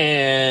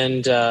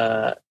 and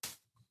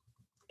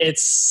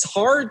it's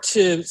hard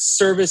to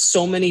service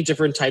so many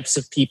different types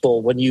of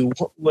people when you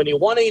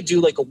want to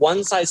do like a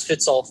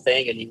one-size-fits-all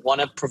thing, and you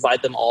want to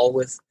provide them all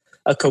with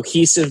a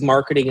cohesive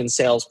marketing and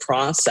sales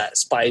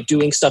process by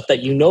doing stuff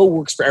that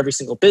works for every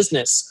single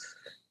business.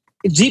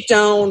 Deep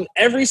down,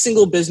 every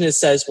single business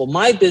says, well,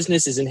 my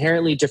business is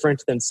inherently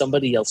different than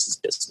somebody else's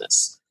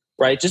business,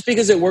 right? Just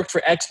because it worked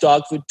for X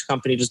dog food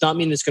company does not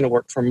mean it's going to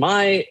work for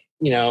my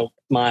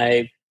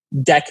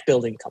deck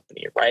building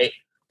company, right?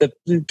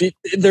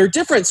 They're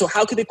different, so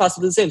how could they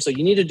possibly be the same? So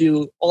you need to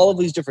do all of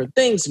these different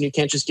things, and you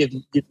can't just give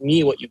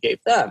me what you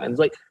gave them. And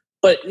like,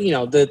 but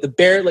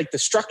the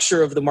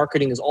structure of the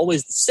marketing is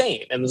always the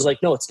same. And it's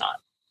like, no, it's not.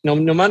 No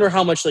matter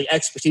how much like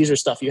expertise or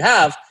stuff you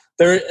have,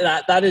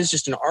 that is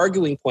just an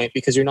arguing point,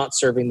 because you're not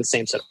serving the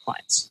same set of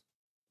clients.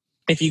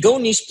 If you go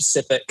niche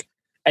specific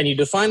and you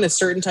define a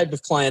certain type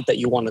of client that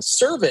you want to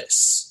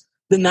service,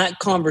 then that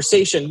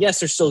conversation, yes,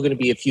 there's still going to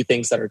be a few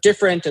things that are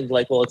different. And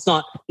like, well, it's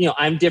not,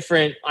 I'm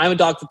different. I'm a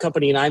dog food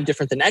company and I'm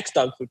different than X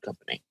dog food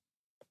company.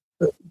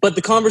 But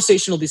the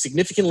conversation will be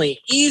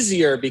significantly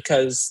easier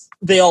because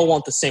they all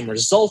want the same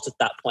result at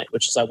that point,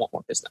 which is I want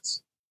more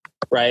business,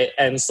 right?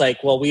 And it's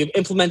like, well, we've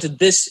implemented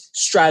this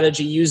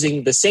strategy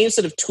using the same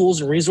set of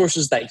tools and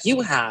resources that you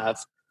have.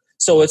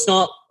 So it's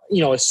not,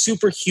 a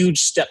super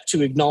huge step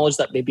to acknowledge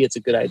that maybe it's a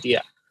good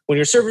idea. When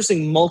you're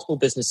servicing multiple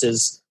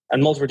businesses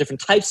and multiple different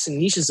types and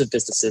niches of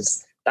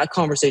businesses, that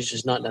conversation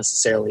is not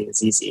necessarily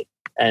as easy.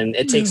 And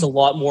it takes a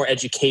lot more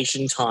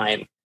education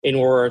time in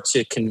order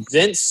to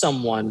convince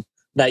someone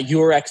that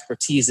your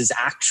expertise is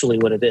actually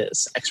what it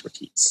is,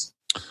 expertise.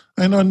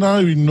 And I know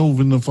in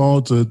Northern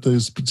Nevada,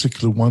 there's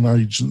particular one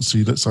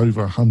agency that's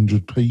over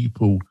 100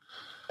 people,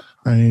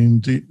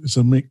 and it's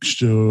a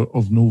mixture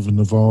of Northern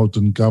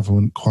Nevadan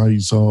government,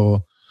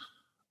 quasar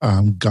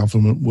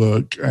government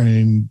work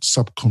and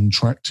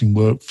subcontracting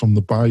work from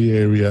the Bay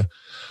Area.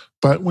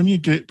 But when you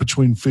get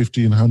between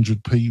 50 and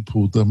 100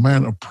 people, the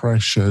amount of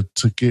pressure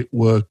to get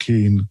work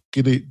in,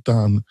 get it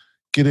done,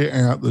 get it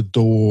out the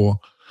door,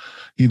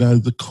 you know,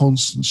 the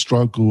constant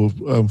struggle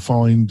of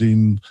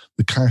finding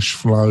the cash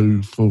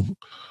flow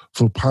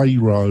for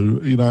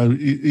payroll, you know,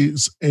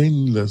 it's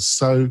endless.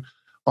 So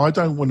I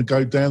don't want to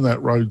go down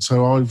that road.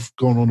 So I've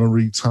gone on a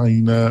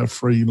retainer, a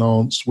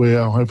freelance,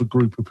 where I have a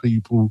group of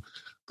people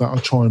that I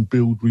try and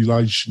build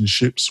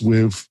relationships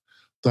with,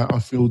 that I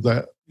feel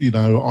that, you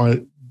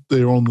know,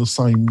 they're on the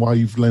same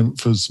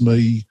wavelength as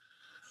me.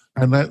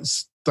 And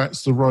that's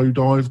the road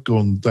I've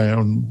gone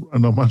down,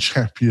 and I'm much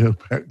happier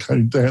about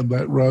going down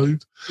that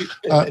road.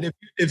 And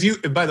if you,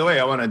 by the way,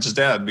 I want to just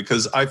add,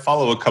 because I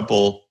follow a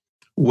couple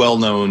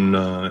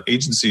well-known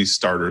agency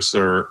starters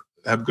or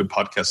have good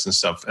podcasts and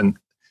stuff. And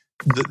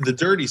the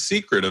dirty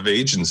secret of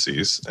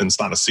agencies, and it's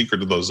not a secret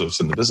to those of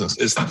us in the business,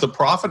 is that the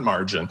profit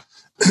margin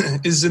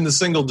is in the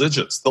single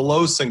digits, the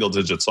low single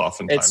digits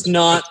oftentimes.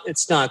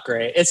 It's not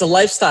great. It's a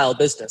lifestyle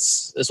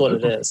business is what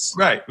it is.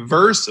 Right.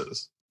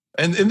 Versus,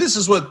 and this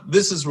is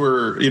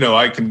where, you know,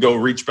 I can go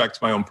reach back to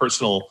my own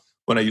personal,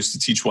 when I used to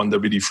teach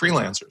 1WD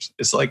freelancers.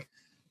 It's like,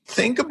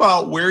 think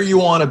about where you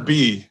want to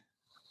be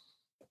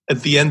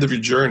at the end of your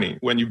journey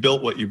when you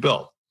built what you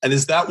built. And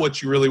is that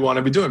what you really want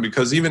to be doing?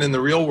 Because even in the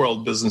real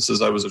world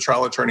businesses, I was a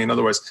trial attorney and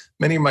otherwise,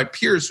 many of my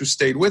peers who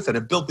stayed with it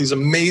have built these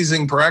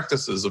amazing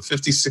practices of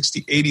 50,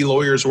 60, 80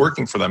 lawyers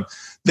working for them.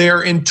 They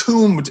are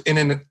entombed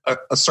in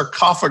a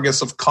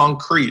sarcophagus of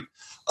concrete,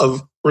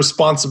 of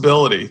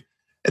responsibility.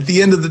 At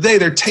the end of the day,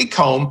 their take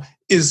home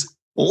is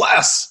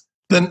less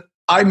than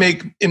I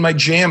make in my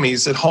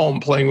jammies at home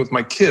playing with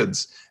my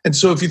kids. And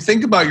so if you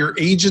think about your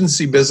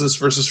agency business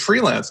versus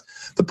freelance,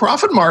 the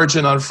profit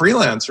margin on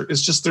freelancer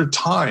is just their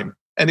time.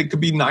 And it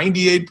could be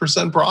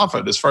 98%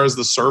 profit as far as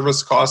the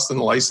service cost and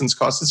the license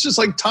cost. It's just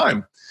like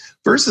time.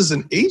 Versus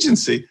an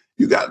agency,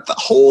 you got the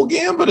whole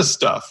gambit of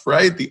stuff,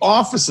 right? The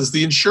offices,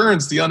 the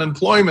insurance, the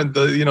unemployment,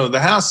 the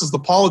hassles, the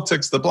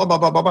politics, the blah, blah,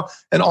 blah, blah, blah,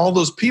 and all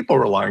those people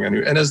relying on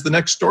you. And as the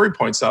next story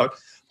points out,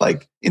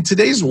 like in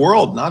today's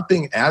world, not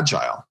being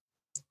agile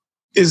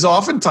is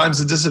oftentimes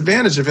a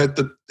disadvantage. If at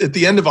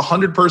the end of a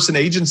 100-person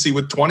agency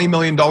with $20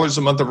 million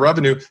a month of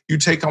revenue, you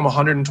take home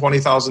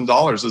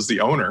 $120,000 as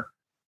the owner,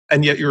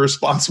 and yet you're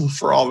responsible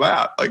for all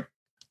that. Like,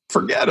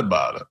 forget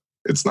about it.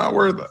 It's not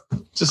worth it.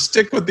 Just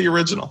stick with the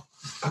original.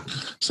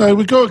 So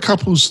we've got a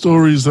couple of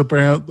stories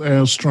about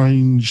our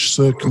strange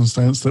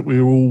circumstance that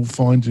we're all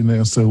finding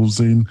ourselves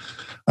in.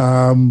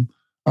 I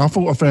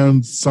thought I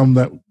found some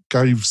that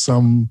gave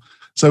some.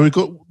 So we've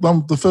got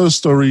the first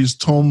story is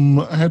Tom,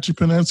 how do you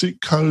pronounce it?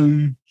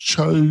 Colicchio?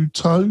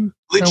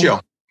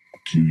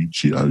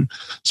 Colicchio.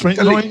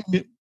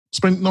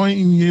 Spent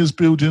 19 years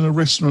building a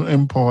restaurant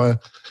empire,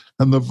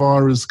 and the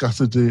virus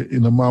gutted it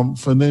in a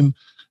month. And then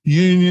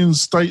union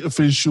state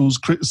officials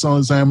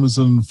criticise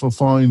Amazon for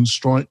firing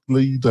strike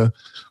leader.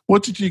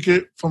 What did you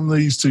get from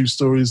these two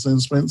stories then,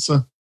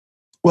 Spencer?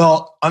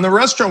 Well, on the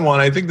restaurant one,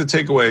 I think the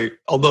takeaway,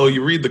 although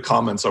you read the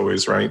comments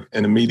always, right,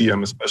 in a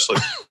medium especially,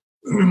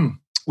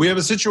 we have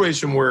a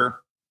situation where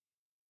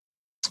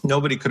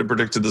nobody could have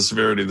predicted the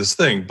severity of this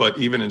thing, but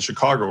even in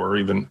Chicago, or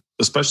even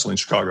especially in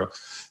Chicago,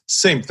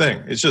 same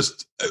thing. It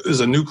was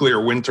a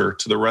nuclear winter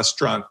to the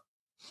restaurant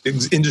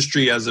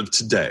industry as of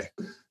today.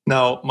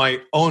 Now, my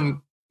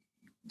own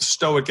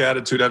stoic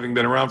attitude, having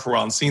been around for a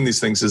while and seen these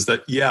things, is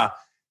that, yeah,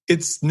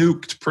 it's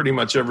nuked pretty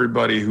much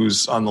everybody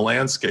who's on the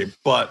landscape.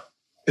 But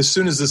as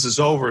soon as this is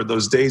over,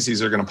 those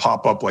daisies are going to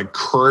pop up like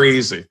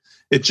crazy.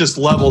 It just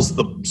levels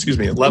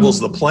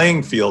the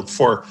playing field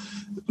for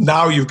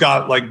now. You've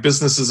got like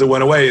businesses that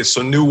went away,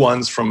 so new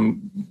ones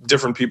from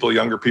different people,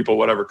 younger people,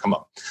 whatever, come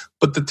up.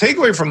 But the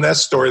takeaway from that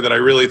story that I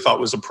really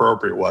thought was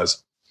appropriate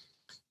was,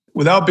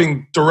 without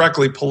being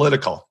directly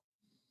political,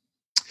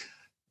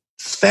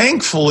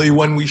 thankfully,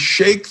 when we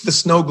shake the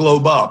snow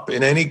globe up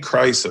in any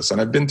crisis,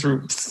 and I've been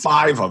through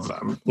 5 of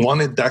them,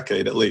 one a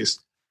decade at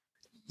least,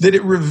 that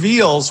it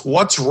reveals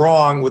what's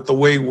wrong with the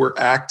way we're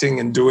acting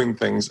and doing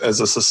things as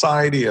a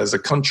society, as a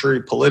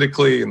country,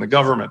 politically, in the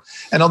government.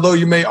 And although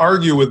you may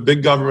argue with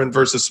big government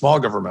versus small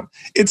government,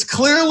 it's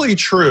clearly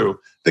true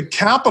that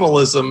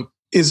capitalism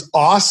is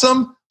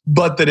awesome,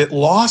 but that it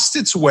lost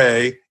its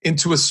way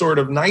into a sort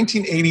of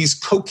 1980s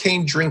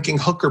cocaine drinking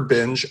hooker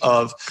binge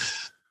of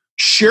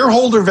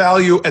shareholder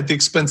value at the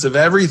expense of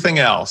everything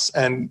else,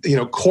 and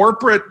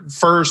corporate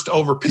first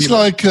over people.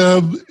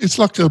 It's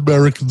like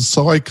American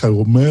Psycho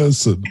or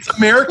Manson. It's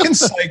American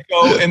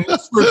Psycho, and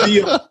this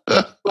reveal,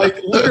 like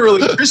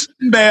literally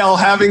Christian Bale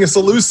having this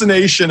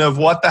hallucination of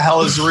what the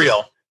hell is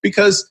real.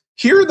 Because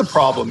here the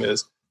problem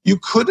is, you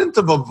couldn't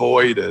have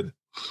avoided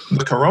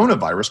the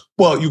coronavirus.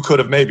 Well, you could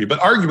have maybe, but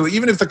arguably,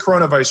 even if the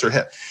coronavirus are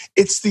hit,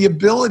 it's the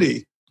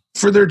ability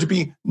for there to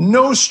be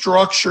no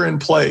structure in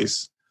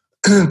place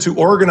to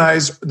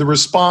organize the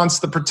response,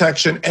 the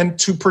protection, and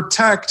to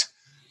protect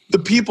the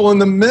people in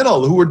the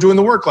middle who are doing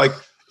the work. Like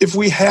if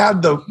we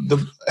had the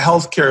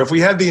healthcare, if we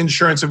had the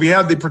insurance, if we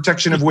had the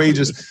protection of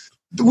wages,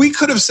 we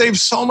could have saved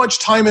so much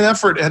time and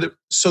effort.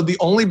 So the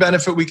only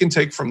benefit we can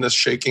take from this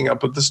shaking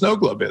up of the snow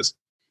globe is,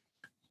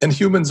 and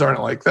humans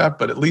aren't like that,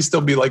 but at least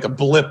there'll be like a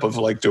blip of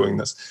like doing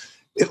this.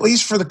 At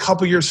least for the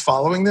couple years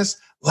following this,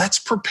 let's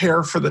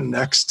prepare for the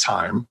next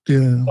time.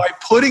 Yeah. By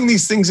putting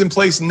these things in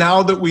place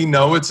now that we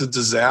know it's a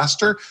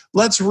disaster,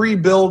 let's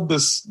rebuild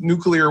this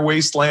nuclear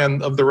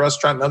wasteland of the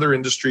restaurant and other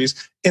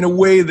industries in a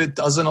way that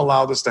doesn't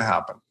allow this to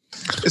happen.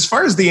 As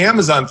far as the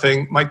Amazon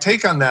thing, my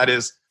take on that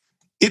is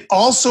it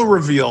also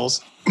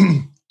reveals,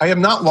 I have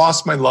not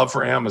lost my love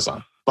for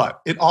Amazon,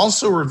 but it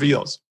also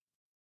reveals,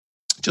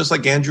 just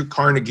like Andrew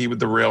Carnegie with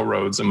the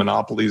railroads and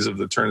monopolies of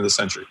the turn of the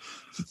century,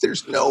 that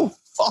there's no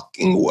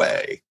fucking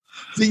way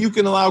that you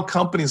can allow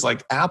companies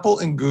like Apple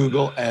and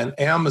Google and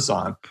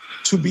Amazon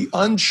to be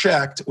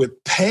unchecked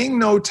with paying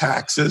no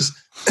taxes,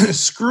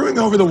 screwing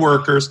over the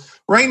workers.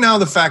 Right now,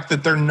 the fact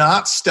that they're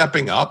not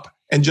stepping up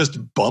and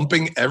just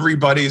bumping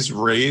everybody's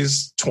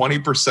raise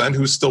 20%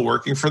 who's still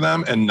working for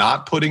them and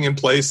not putting in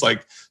place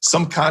like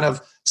some kind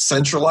of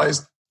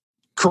centralized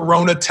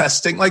corona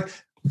testing. Like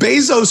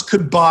Bezos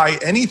could buy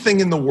anything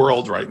in the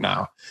world right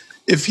now.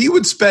 If he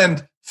would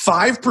spend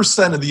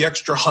 5% of the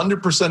extra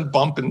 100%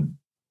 bump in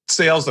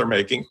sales they're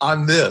making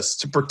on this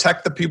to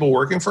protect the people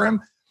working for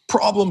him,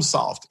 problem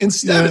solved.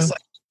 Instead, It's like,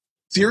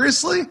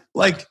 seriously?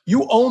 Like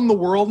you own the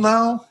world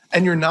now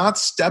and you're not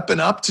stepping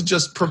up to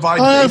just provide.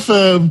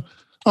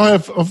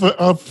 I've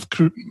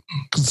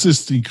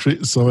consistently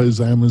criticised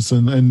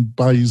Amazon and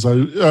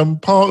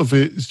Bezos. Part of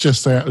it is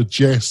just out of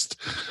jest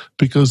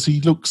because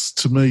he looks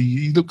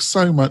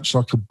so much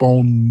like a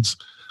Bond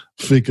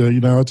figure.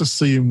 You know, I just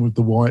see him with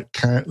the white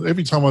cat.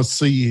 Every time I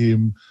see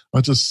him,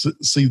 I just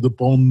see the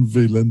Bond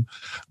villain.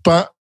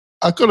 But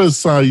I've got to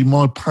say,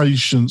 my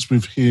patience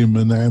with him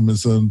and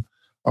Amazon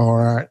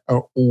are at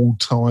an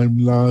all-time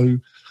low.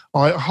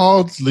 I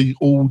hardly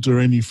order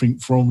anything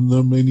from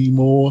them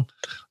anymore.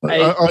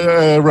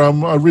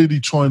 I really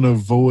try and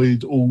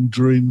avoid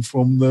ordering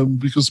from them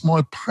because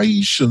my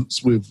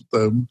patience with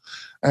them,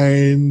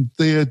 and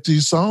they're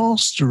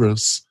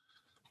disastrous.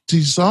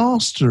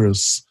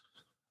 Integration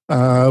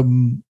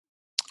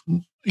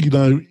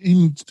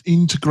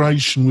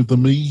with the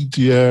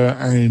media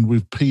and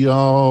with PR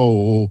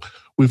or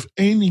with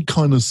any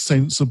kind of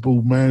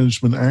sensible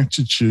management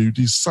attitude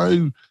is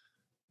so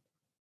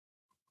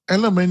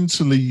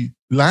elementally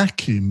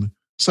lacking,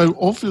 so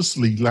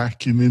obviously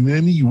lacking in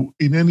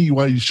any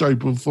way,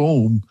 shape or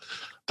form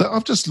that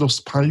I've just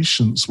lost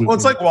patience with. Well,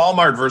 it's like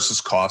Walmart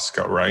versus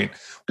Costco, right?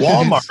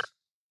 Walmart,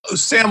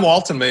 Sam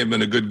Walton may have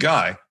been a good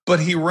guy, but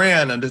he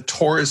ran a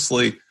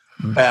notoriously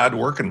bad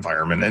work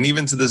environment. And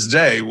even to this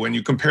day, when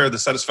you compare the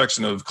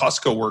satisfaction of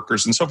Costco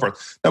workers and so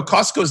forth, now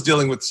Costco is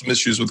dealing with some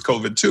issues with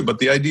COVID too, but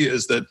the idea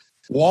is that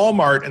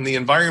Walmart and the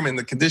environment,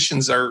 the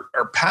conditions are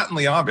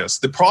patently obvious.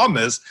 The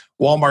problem is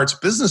Walmart's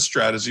business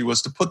strategy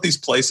was to put these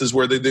places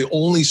where they're the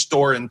only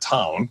store in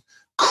town,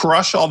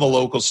 crush all the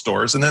local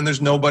stores, and then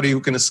there's nobody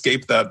who can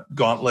escape that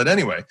gauntlet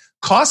anyway.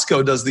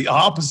 Costco does the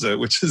opposite,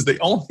 which is they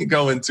only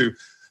go into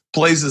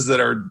places that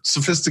are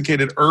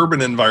sophisticated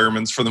urban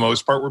environments for the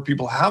most part, where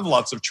people have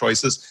lots of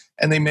choices,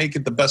 and they make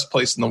it the best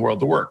place in the world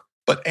to work.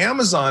 But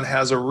Amazon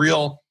has a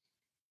real,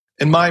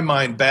 in my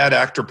mind, bad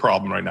actor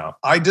problem right now.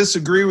 I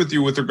disagree with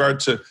you with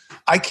regard to,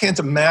 I can't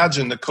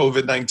imagine the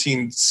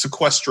COVID-19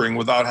 sequestering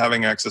without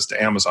having access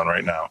to Amazon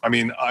right now. I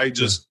mean, I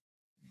just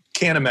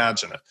can't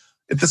imagine it.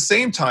 At the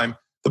same time,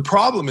 the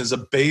problem is a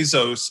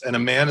Bezos and a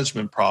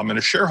management problem and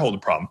a shareholder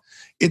problem.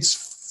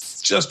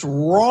 It's just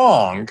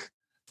wrong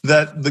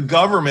that the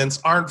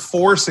governments aren't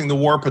forcing the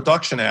War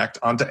Production Act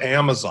onto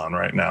Amazon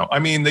right now. I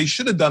mean, they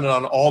should have done it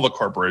on all the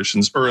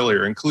corporations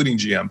earlier, including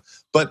GM.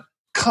 But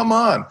come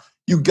on.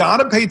 You got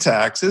to pay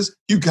taxes.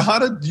 You got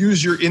to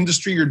use your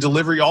industry, your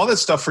delivery, all that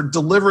stuff for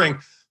delivering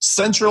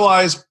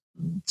centralized,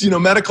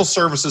 medical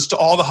services to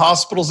all the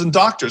hospitals and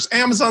doctors.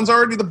 Amazon's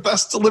already the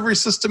best delivery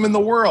system in the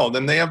world,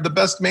 and they have the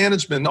best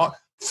management. Not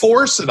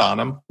force it on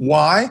them.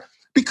 Why?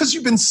 Because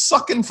you've been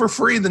sucking for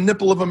free the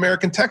nipple of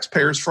American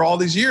taxpayers for all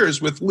these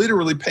years with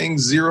literally paying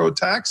zero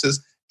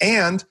taxes.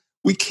 And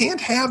we can't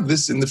have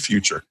this in the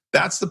future.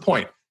 That's the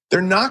point.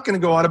 They're not going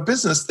to go out of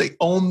business. They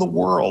own the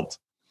world.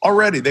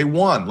 Already, they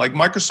won, like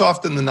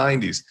Microsoft in the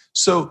 90s.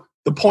 So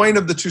the point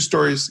of the two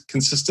stories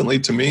consistently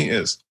to me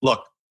is,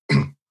 look,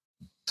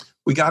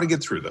 we got to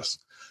get through this.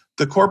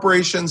 The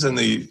corporations and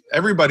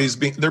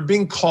they're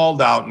being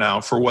called out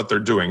now for what they're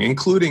doing,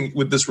 including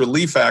with this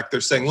Relief Act.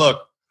 They're saying,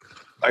 look,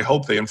 I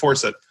hope they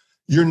enforce it.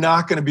 You're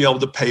not going to be able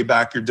to pay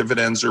back your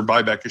dividends or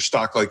buy back your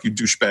stock like you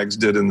douchebags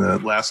did in the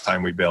last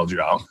time we bailed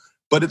you out.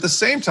 But at the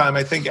same time,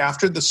 I think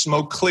after the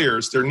smoke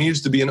clears, there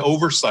needs to be an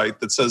oversight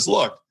that says,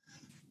 look,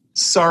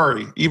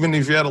 sorry, even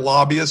if you had a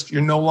lobbyist,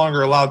 you're no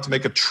longer allowed to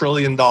make $1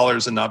 trillion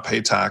and not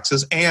pay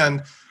taxes.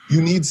 And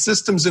you need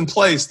systems in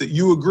place that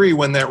you agree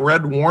when that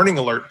red warning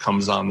alert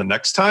comes on the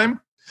next time.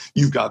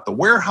 You've got the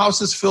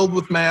warehouses filled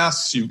with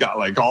masks. You've got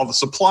like all the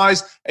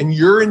supplies, and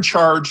you're in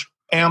charge,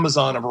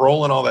 Amazon, of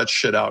rolling all that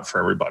shit out for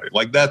everybody.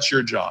 Like, that's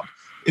your job.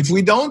 If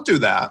we don't do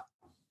that,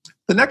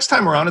 the next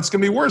time around, it's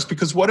going to be worse,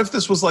 because what if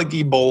this was like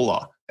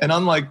Ebola? And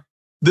unlike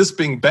this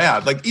being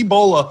bad, like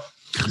Ebola,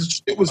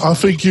 it was. I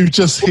think you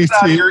just hit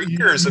it. Your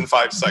ears in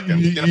 5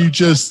 seconds.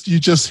 You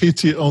just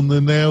hit it on the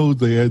nail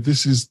there.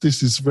 This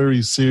is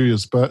very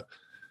serious, but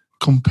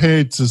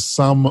compared to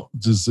some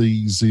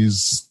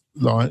diseases,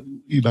 like,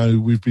 you know,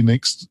 we've been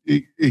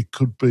it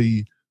could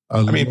be.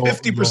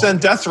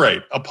 50% death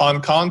rate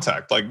upon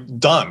contact. Like,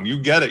 done.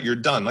 You get it. You're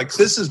done. Like,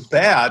 this is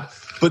bad.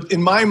 But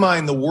in my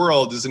mind, the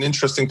world is an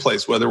interesting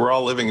place. Whether we're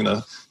all living in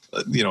a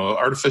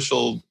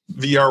artificial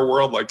VR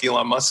world, like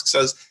Elon Musk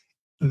says,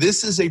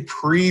 this is a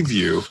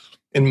preview,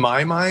 in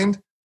my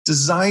mind,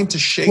 designed to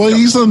shake. Well,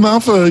 he's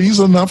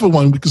another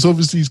one, because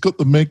obviously he's got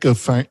the mega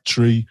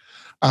factory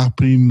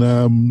up in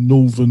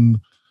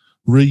northern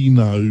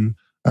Reno.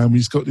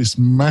 He's got this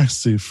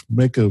massive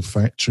mega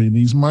factory, and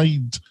he's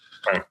made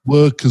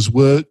workers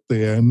work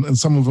there, and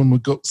some of them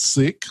have got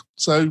sick.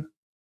 So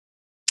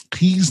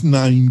he's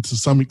named to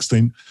some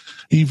extent,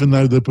 even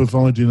though they're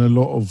providing a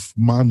lot of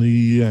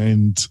money,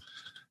 and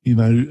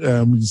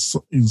in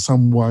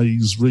some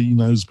ways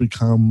Reno's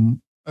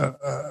become a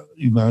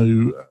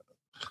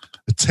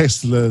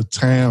Tesla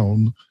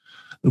town,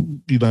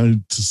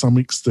 to some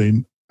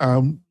extent.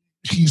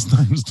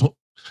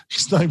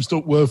 His name's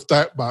not worth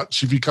that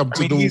much if you come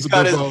to he's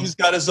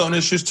got his own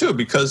issues too,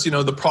 because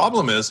the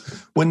problem is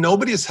when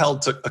nobody is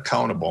held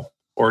accountable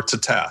or to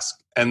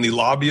task, and the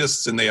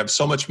lobbyists, and they have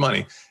so much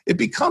money, it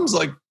becomes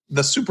like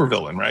the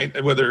supervillain, right?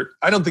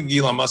 I don't think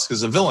Elon Musk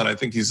is a villain. I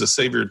think he's a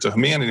savior to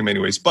humanity in many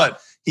ways,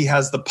 but he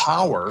has the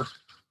power,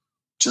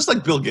 just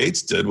like Bill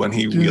Gates did when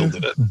he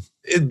wielded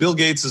it. Bill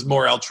Gates is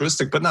more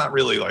altruistic, but not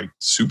really like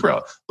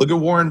super. Look at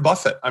Warren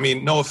Buffett. I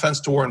mean, no offense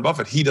to Warren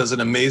Buffett. He does an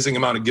amazing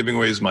amount of giving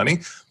away his money,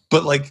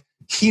 but like,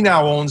 he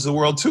now owns the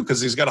world too,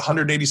 because he's got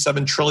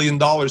 $187 trillion.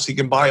 He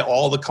can buy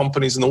all the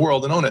companies in the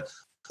world and own it.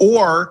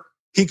 Or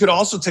he could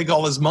also take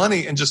all his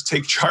money and just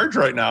take charge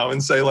right now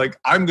and say, like,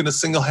 I'm going to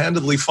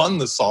single-handedly fund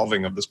the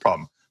solving of this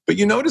problem. But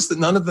you notice that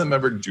none of them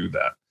ever do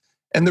that.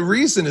 And the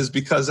reason is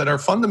because at our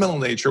fundamental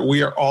nature,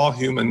 we are all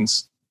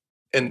humans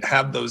and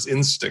have those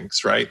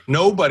instincts, right?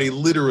 Nobody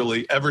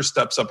literally ever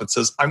steps up and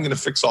says, I'm going to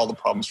fix all the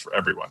problems for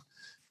everyone.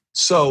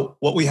 So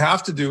what we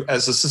have to do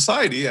as a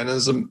society and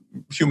as a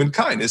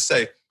humankind is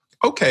say,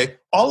 okay,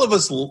 all of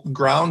us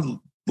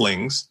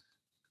groundlings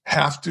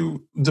have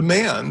to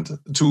demand,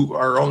 to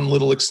our own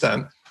little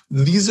extent,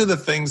 these are the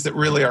things that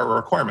really are a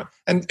requirement.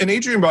 And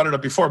Adrian brought it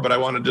up before, but I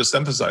want to just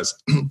emphasize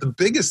the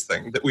biggest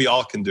thing that we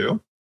all can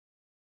do.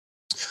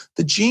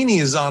 The genie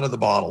is out of the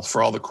bottle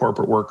for all the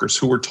corporate workers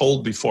who were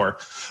told before,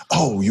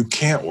 oh, you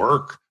can't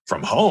work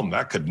from home.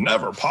 That could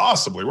never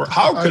possibly work.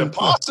 How could it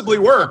possibly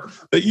work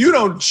that you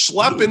don't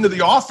schlep into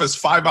the office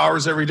 5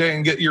 hours every day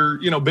and get your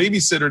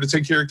babysitter to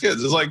take care of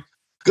kids? It's like,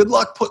 good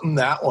luck putting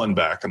that one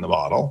back in the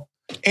bottle.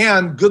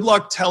 And good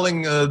luck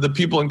telling the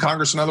people in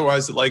Congress and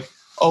otherwise that, like,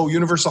 oh,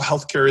 universal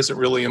health care isn't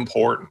really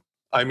important.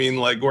 I mean,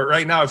 like,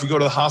 right now, if you go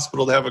to the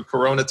hospital to have a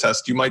corona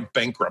test, you might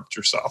bankrupt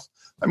yourself.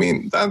 I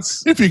mean,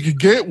 that's... If you could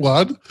get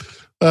one.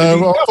 I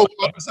thought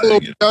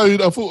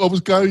I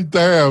was going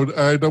down,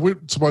 and I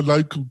went to my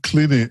local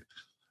clinic,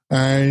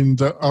 and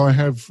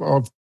I've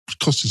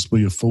costs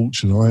me a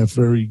fortune. I have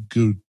very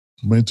good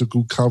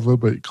medical cover,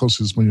 but it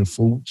costs me a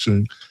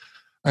fortune.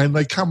 And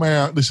they come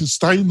out, they said,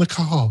 stay in the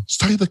car,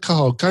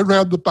 go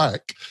round the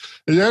back.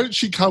 And out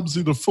she comes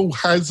in a full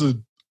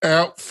hazard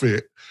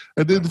outfit.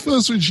 And then the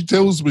first thing she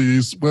tells me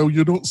is, well,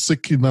 you're not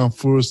sick enough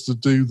for us to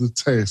do the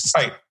test.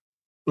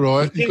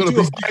 Right? You've got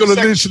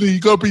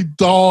to be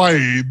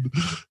dying.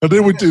 And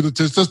then we do the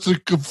test just to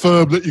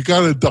confirm that you're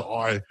going to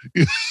die.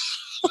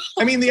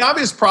 I mean, the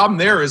obvious problem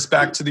there is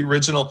back to the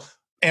original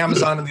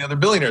Amazon and the other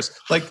billionaires.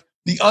 Like,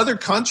 the other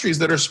countries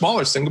that are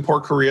smaller,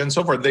 Singapore, Korea, and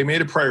so forth, they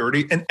made a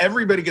priority, and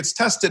everybody gets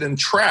tested and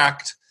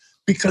tracked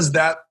because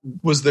that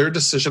was their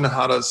decision on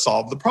how to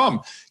solve the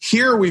problem.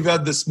 Here, we've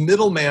had this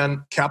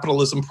middleman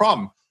capitalism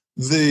problem.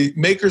 The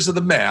makers of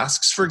the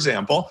masks, for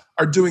example,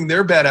 are doing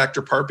their bad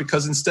actor part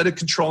because instead of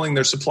controlling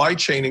their supply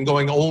chain and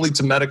going only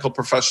to medical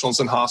professionals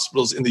and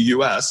hospitals in the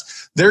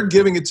U.S., they're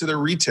giving it to their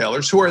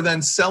retailers who are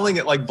then selling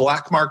it like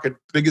black market,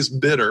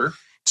 biggest bidder,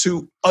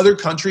 to other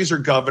countries or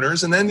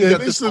governors, and then you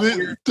got this.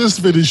 Just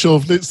finish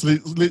off. Let's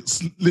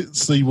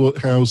see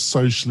how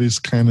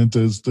socialist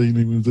Canada's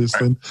dealing with this.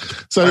 Then,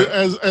 so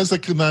as a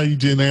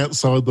Canadian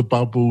outside the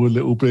bubble a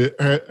little bit,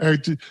 how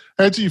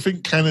do you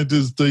think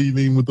Canada's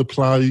dealing with the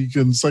plague?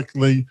 And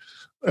secondly,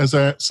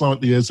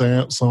 slightly as an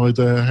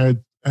outsider,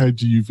 how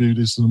do you view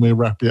this? And we'll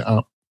wrap it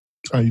up,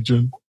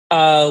 Adrian.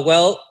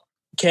 Well,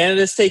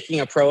 Canada's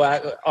taking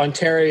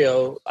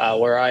Ontario,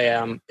 where I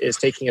am, is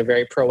taking a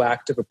very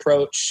proactive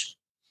approach.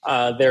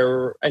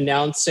 They're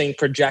announcing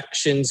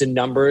projections and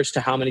numbers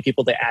to how many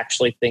people they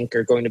actually think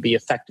are going to be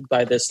affected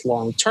by this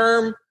long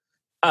term.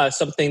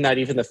 Something that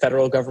even the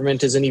federal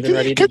government isn't even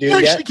ready to do yet.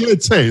 Can you actually get a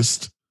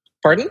test?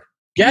 Pardon?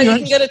 Yeah, you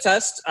can get a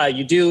test.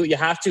 You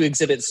have to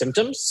exhibit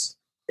symptoms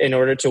in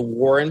order to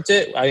warrant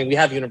it. I mean, we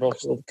have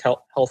universal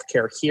health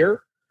care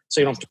here,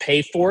 so you don't have to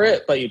pay for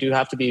it, but you do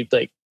have to be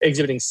like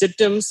exhibiting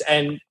symptoms.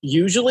 And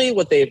usually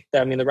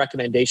the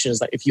recommendation is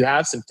that if you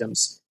have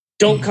symptoms,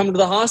 don't come to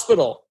the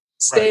hospital.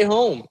 Stay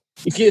home.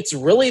 If it's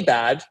really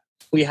bad,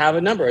 we have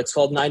a number. It's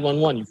called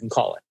 911. You can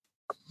call it.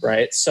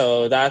 Right.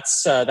 So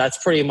that's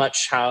pretty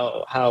much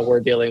how we're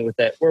dealing with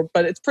it.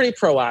 But it's pretty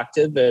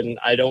proactive, and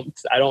I don't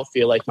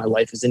feel like my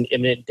life is in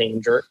imminent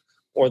danger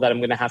or that I'm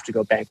going to have to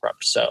go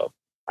bankrupt. So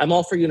I'm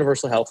all for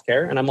universal health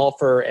care, and I'm all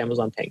for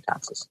Amazon paying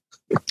taxes.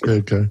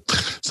 Okay.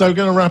 So we're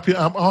going to wrap it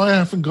up. I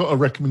haven't got a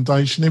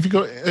recommendation. Have you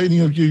got any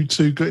of you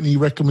two got any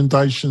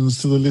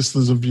recommendations to the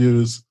listeners and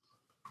viewers?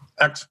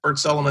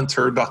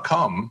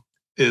 ExpertsElementor.com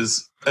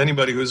is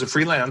anybody who's a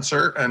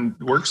freelancer and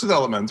works with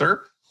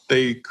Elementor.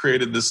 They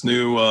created this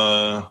new,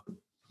 I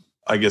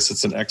guess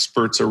it's an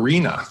experts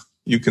arena.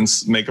 You can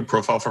make a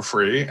profile for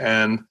free,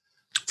 and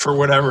for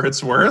whatever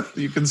it's worth,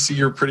 you can see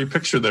your pretty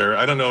picture there.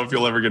 I don't know if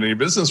you'll ever get any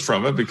business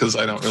from it because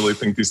I don't really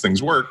think these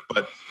things work,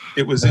 but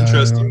it was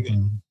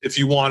interesting. If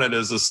you want it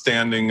as a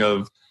standing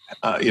of,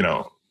 am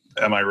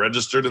I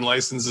registered and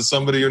licensed as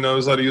somebody who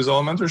knows how to use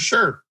Elementor?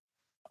 Sure.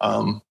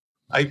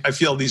 I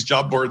feel these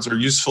job boards are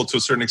useful to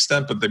a certain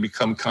extent, but they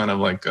become kind of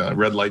like a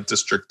red light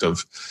district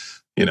of,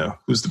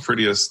 who's the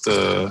prettiest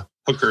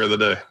hooker of the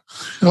day.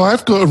 Well,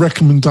 I've got a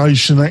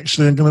recommendation,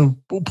 actually. I'm going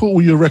to put all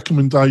your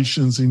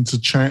recommendations into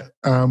chat.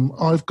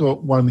 I've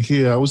got one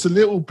here. I was a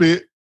little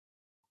bit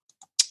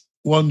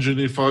wondering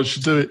if I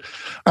should do it.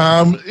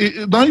 It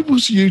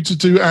enables you to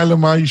do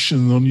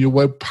animation on your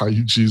web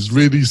pages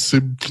really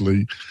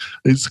simply.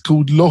 It's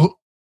called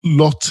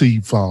Lottie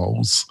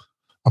Files.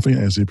 I think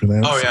that's how you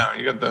pronounce it. Oh, yeah,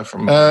 you got that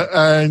from...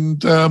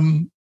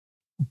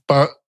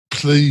 but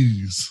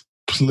please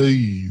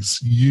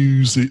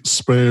use it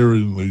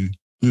sparingly,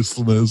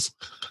 listeners.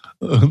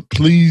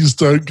 Please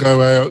don't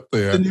go out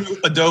there. The new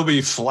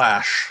Adobe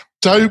Flash.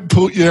 Don't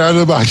put your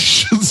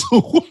animations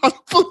on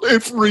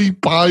every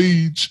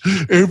page,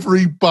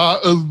 every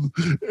button,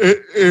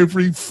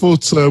 every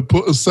footer.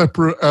 Put a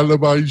separate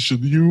animation.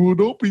 You will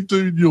not be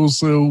doing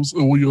yourselves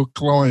or your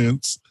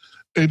clients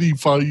any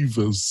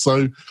favours.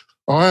 So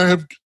I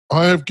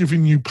have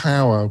given you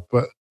power,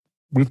 but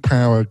with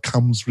power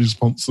comes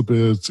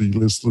responsibility,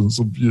 listeners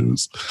and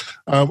viewers.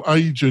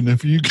 Adrian,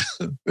 have you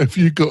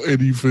got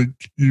anything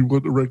you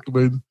want to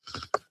recommend?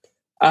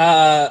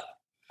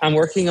 I'm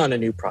working on a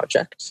new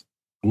project.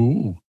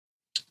 Ooh.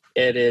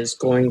 It is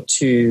going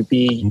to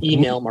be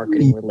email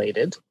marketing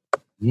related.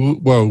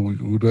 Well,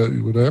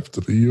 you would have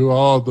to be. You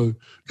are the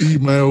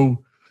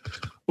email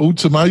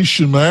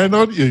automation man,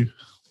 aren't you?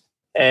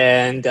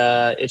 And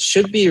it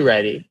should be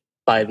ready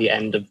by the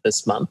end of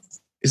this month.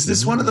 Is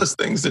this one of those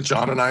things that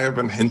John and I have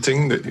been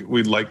hinting that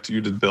we'd like you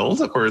to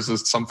build, or is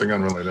this something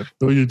unrelated?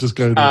 Or you just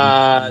go...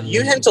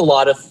 you hint a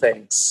lot of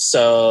things,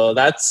 so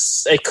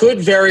it could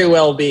very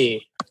well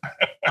be.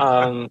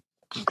 And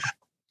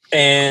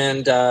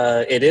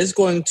it is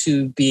going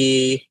to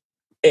be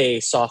a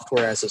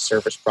software as a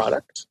service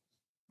product.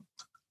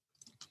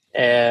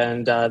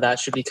 And that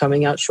should be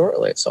coming out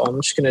shortly. So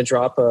I'm just going to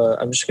drop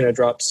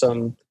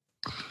some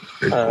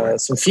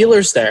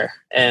feelers there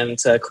and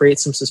create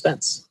some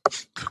suspense.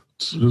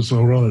 It's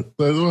all right.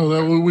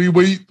 We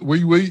wait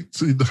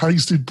in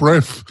hasted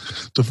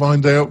breath to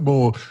find out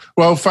more.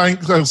 Well,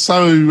 thanks.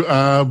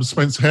 So,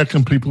 Spencer, how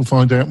can people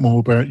find out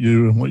more about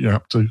you and what you're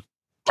up to?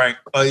 Right.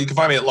 You can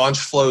find me at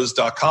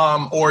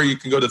launchflows.com, or you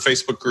can go to the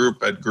Facebook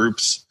group at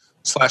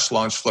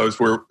groups/launchflows,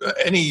 where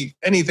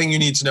anything you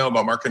need to know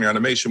about marketing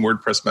automation,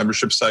 WordPress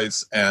membership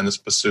sites, and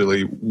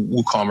especially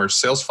WooCommerce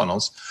sales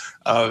funnels.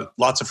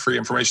 Lots of free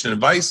information and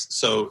advice.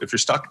 So if you're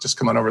stuck, just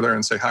come on over there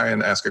and say hi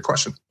and ask a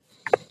question.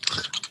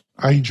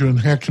 Adrian,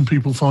 how can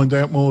people find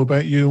out more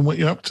about you and what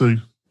you're up to?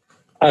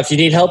 If you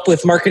need help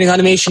with marketing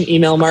automation,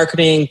 email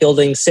marketing,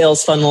 building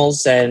sales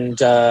funnels, and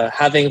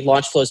having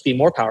LaunchFlows be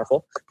more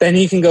powerful, then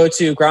you can go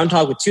to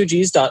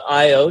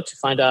groundhogwith2gs.io to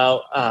find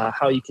out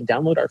how you can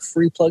download our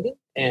free plugin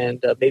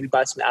and maybe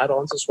buy some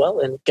add-ons as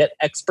well and get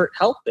expert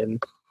help in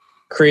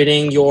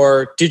creating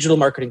your digital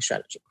marketing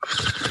strategy.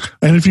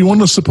 And if you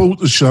want to support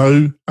the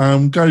show,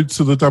 go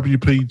to the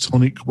WP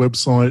Tonic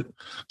website,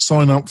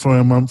 sign up for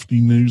our monthly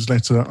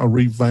newsletter. I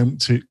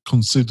revamped it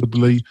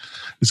considerably.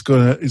 It's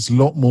a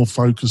lot more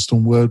focused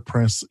on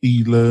WordPress,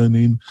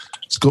 e-learning.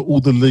 It's got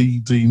all the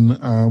leading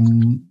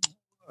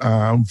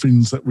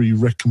things that we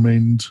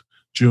recommend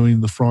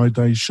during the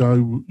Friday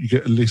show. You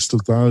get a list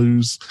of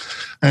those.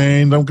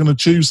 And I'm going to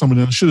choose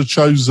somebody. I should have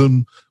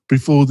chosen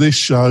before this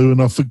show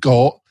and I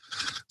forgot.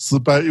 So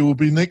it will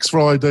be next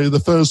Friday. The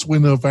first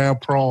winner of our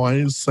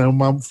prize, our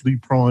monthly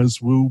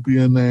prize, will be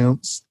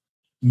announced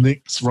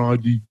next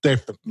Friday,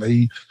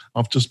 definitely.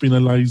 I've just been a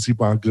lazy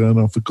bugger and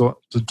I forgot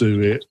to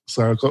do it.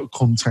 So I've got to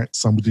contact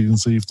somebody and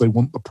see if they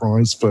want the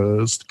prize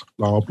first,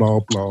 blah, blah,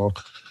 blah.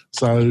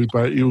 So,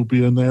 but it will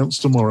be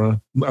announced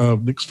tomorrow,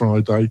 next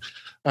Friday.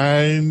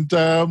 And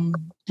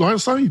like I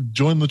say,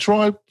 join the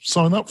tribe,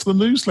 sign up for the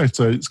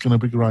newsletter. It's going to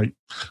be great.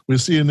 We'll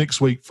see you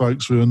next week,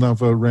 folks, with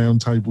another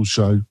roundtable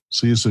show.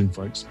 See you soon,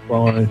 folks.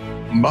 Bye.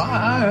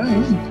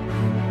 Bye.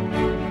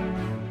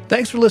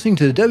 Thanks for listening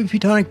to the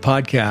WP Tonic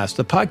Podcast,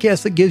 the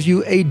podcast that gives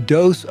you a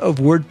dose of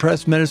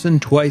WordPress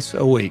medicine twice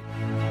a week.